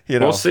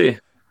 we'll see.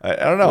 I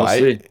don't know.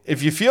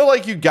 If you feel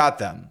like you got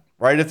them,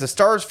 right? If the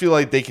Stars feel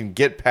like they can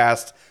get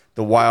past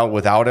the Wild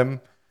without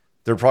him,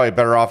 they're probably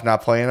better off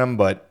not playing him.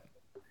 But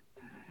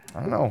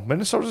I don't know.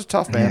 Minnesota's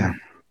tough, man. Yeah.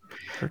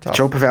 They're tough.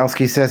 Joe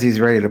Pavelski says he's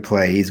ready to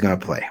play. He's going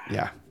to play.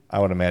 Yeah, I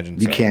would imagine.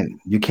 You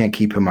can't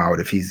keep him out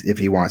if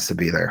he wants to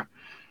be there.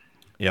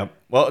 Yep.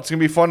 Well, it's going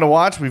to be fun to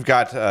watch. We've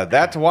got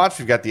that to watch.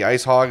 We've got the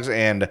IceHogs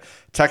and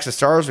Texas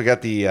Stars. We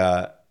got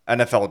the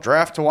NFL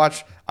draft to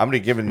watch. I'm going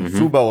to be giving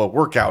Fubo a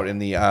workout in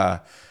the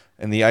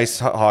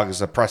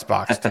IceHogs press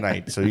box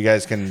tonight. So you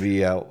guys can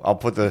be. I'll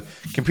put the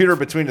computer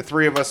between the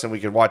three of us, and we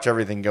can watch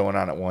everything going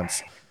on at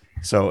once.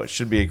 So it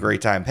should be a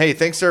great time. Hey,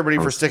 thanks everybody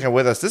for sticking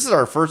with us. This is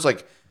our first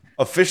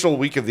official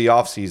week of the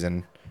off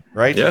season,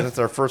 right? Yeah. It's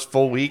our first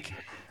full week.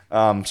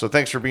 So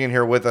thanks for being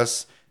here with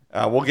us.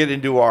 We'll get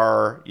into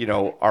our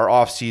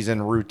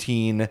off-season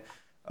routine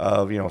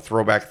of,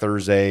 Throwback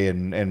Thursday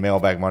and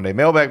Mailbag Monday.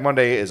 Mailbag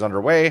Monday is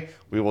underway.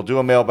 We will do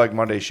a Mailbag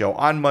Monday show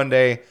on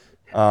Monday,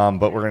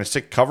 but we're going to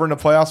stick covering the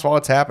playoffs while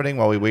it's happening,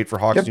 while we wait for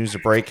Hawks news to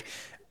break.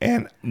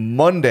 And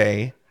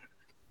Monday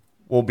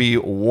will be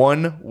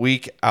 1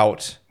 week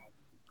out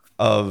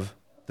of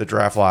the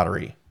draft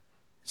lottery.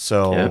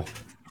 So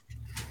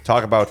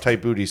talk about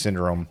tight booty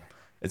syndrome.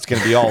 It's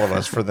going to be all of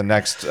us for the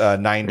next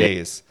 9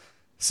 days.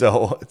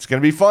 So it's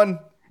going to be fun.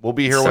 We'll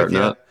be here with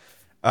you.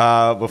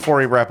 Before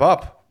we wrap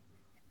up,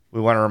 we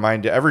want to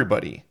remind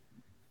everybody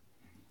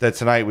that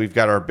tonight we've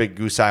got our big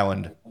Goose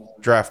Island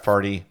draft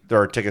party.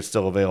 There are tickets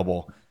still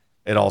available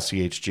at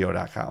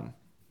allchgo.com.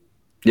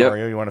 Yep.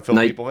 Mario, you want to fill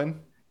people in?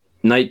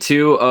 Night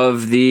 2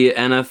 of the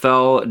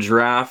NFL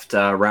draft,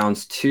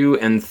 rounds 2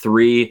 and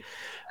 3.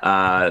 The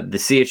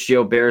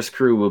CHGO Bears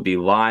crew will be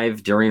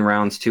live during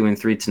rounds 2 and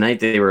 3 tonight.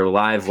 They were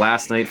live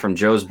last night from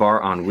Joe's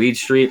Bar on Weed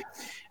Street.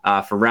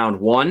 For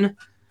round 1,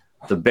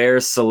 the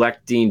Bears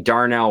selecting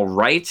Darnell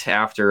Wright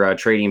after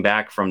trading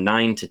back from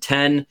 9 to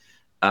 10.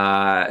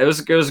 It was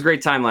a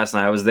great time last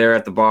night. I was there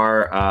at the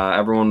bar.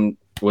 Everyone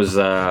was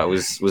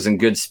in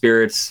good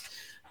spirits.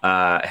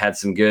 Had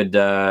some good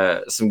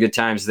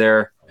times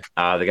there.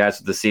 The guys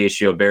with the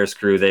CHGO Bears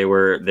crew, they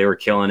were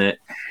killing it.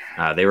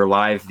 They were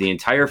live the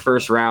entire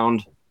first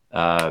round.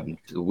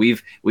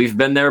 We've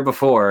been there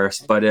before,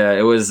 but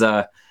it was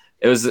a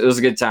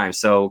good time.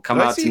 So come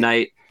out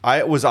tonight.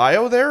 Was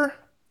Io there?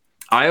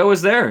 Io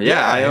was there.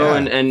 Yeah. Io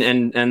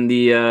and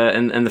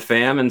the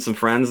fam and some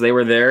friends, they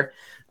were there.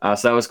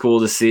 So that was cool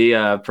to see.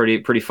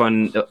 Pretty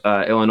fun.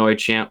 Illinois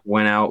chant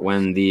went out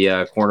when the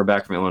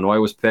cornerback from Illinois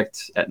was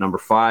picked at number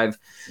 5.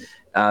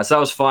 So that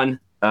was fun.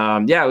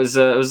 It was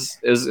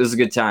a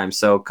good time.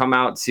 So come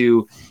out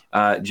to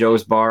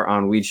Joe's Bar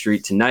on Weed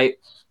Street tonight,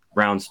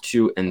 rounds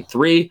 2 and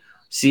 3.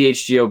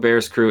 CHGO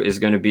Bears crew is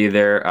going to be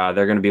there.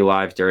 They're going to be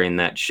live during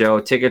that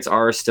show. Tickets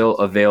are still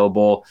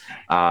available.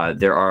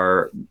 There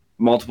are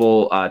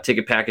multiple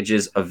ticket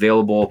packages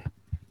available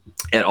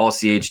at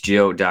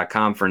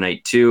allchgo.com for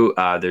night 2.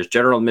 There's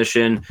general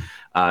admission.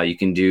 You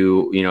can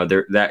do,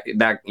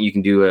 you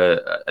can do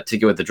a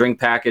ticket with the drink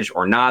package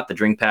or not. The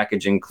drink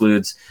package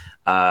includes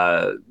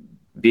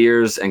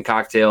beers and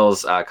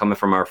cocktails coming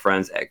from our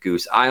friends at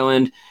Goose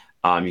Island.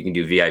 You can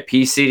do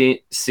VIP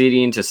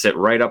seating to sit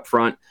right up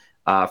front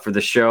for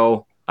the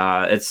show.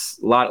 It's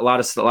a lot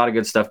of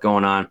good stuff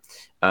going on.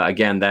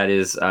 Again, that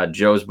is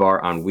Joe's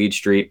Bar on Weed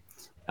Street.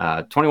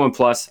 21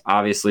 plus,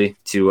 obviously,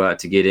 to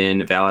get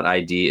in. Valid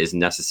ID is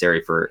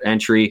necessary for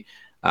entry.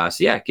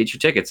 Get your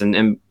tickets.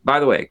 And by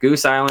the way,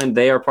 Goose Island,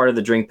 they are part of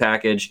the drink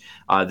package.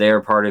 They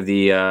are part of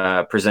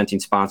the presenting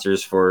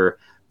sponsors for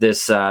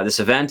this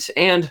event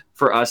and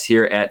for us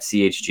here at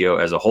CHGO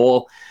as a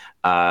whole.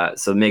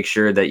 So make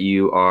sure that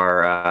you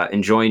are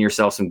enjoying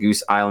yourself some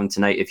Goose Island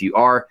tonight. If you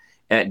are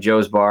at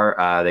Joe's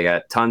Bar, they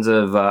got tons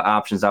of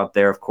options out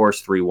there. Of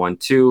course,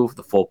 312,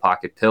 the Full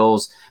Pocket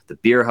Pills, the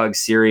Beer Hug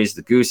Series,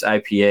 the Goose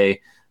IPA.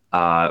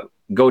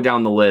 Go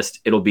down the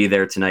list. It'll be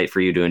there tonight for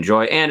you to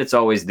enjoy, and it's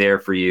always there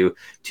for you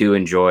to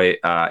enjoy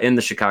in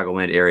the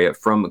Chicagoland area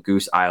from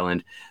Goose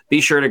Island. Be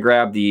sure to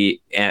grab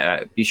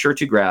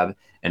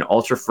an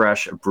ultra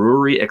fresh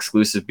brewery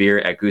exclusive beer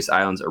at Goose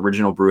Island's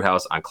original brew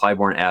house on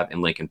Clybourne Ave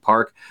in Lincoln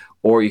Park,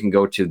 or you can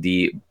go to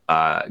the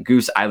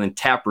Goose Island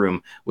Tap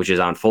Room, which is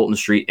on Fulton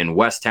Street in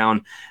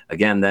Westtown.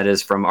 Again, that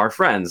is from our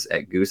friends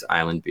at Goose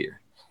Island Beer.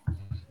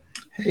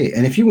 Hey,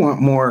 and if you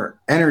want more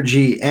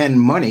energy and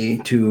money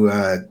to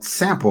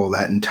sample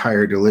that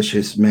entire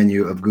delicious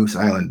menu of Goose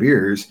Island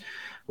beers,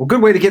 well, a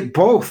good way to get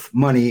both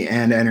money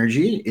and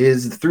energy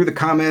is through the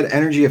ComEd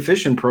Energy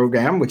Efficient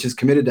program, which is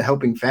committed to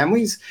helping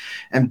families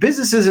and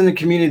businesses in the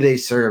community they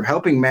serve,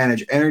 helping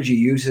manage energy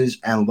usage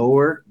and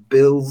lower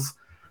bills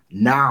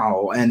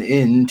now and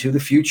into the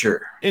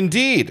future.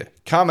 Indeed.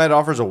 ComEd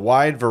offers a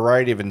wide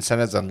variety of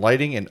incentives on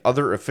lighting and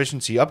other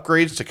efficiency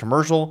upgrades to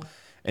commercial,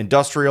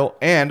 industrial,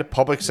 and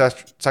public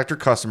sector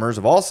customers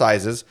of all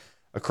sizes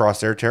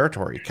across their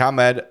territory.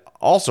 ComEd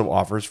also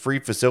offers free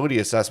facility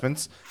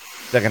assessments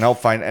that can help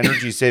find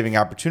energy-saving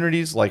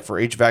opportunities like for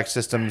HVAC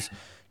systems,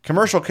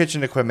 commercial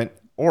kitchen equipment,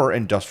 or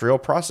industrial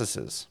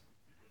processes.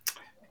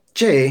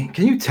 Jay,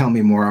 can you tell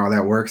me more how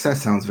that works? That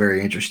sounds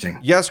very interesting.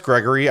 Yes,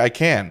 Gregory, I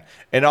can.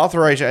 An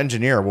authorized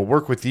engineer will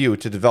work with you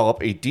to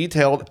develop a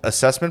detailed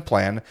assessment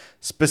plan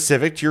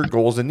specific to your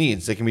goals and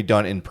needs. They can be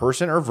done in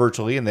person or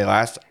virtually, and they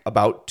last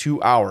about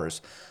 2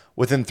 hours.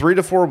 Within 3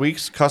 to 4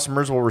 weeks,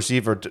 customers will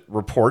receive a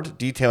report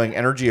detailing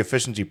energy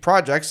efficiency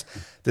projects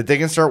that they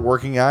can start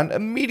working on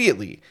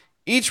immediately.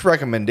 Each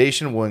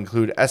recommendation will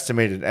include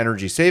estimated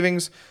energy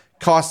savings,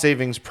 cost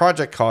savings,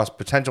 project costs,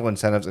 potential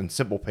incentives, and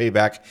simple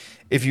payback.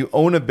 If you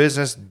own a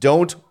business,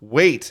 don't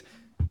wait.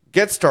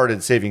 Get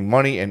started saving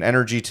money and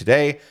energy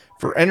today.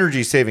 For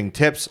energy saving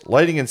tips,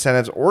 lighting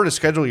incentives, or to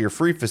schedule your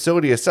free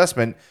facility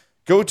assessment,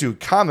 go to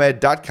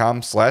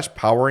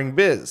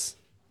comed.com/poweringbiz.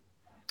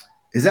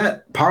 Is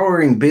that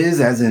powering biz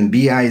as in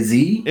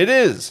B-I-Z? It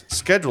is.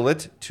 Schedule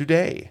it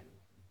today.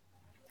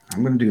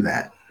 I'm going to do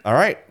that. All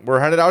right. We're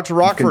headed out to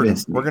Rockford.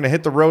 We're going to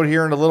hit the road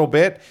here in a little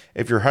bit.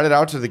 If you're headed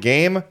out to the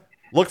game,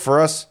 look for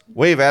us,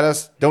 wave at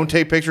us. Don't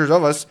take pictures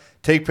of us.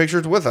 Take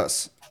pictures with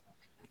us.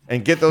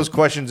 And get those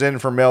questions in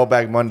for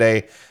Mailbag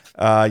Monday.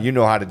 You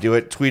know how to do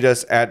it. Tweet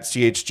us at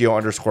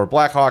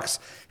CHGO_Blackhawks.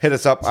 Hit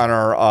us up on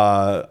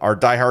our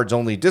Diehards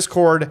Only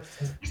Discord.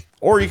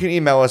 Or you can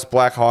email us,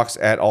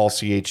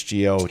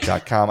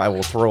 blackhawks@allchgo.com. I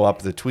will throw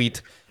up the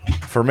tweet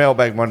for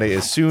Mailbag Monday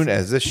as soon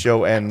as this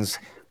show ends.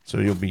 So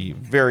it'll be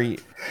very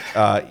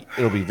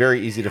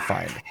easy to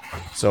find.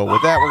 So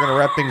with that, we're going to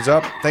wrap things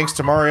up. Thanks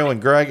to Mario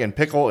and Greg and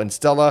Pickle and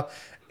Stella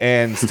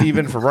and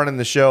Steven for running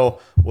the show.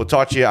 We'll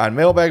talk to you on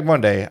Mailbag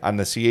Monday on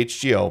the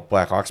CHGO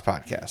Blackhawks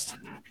podcast.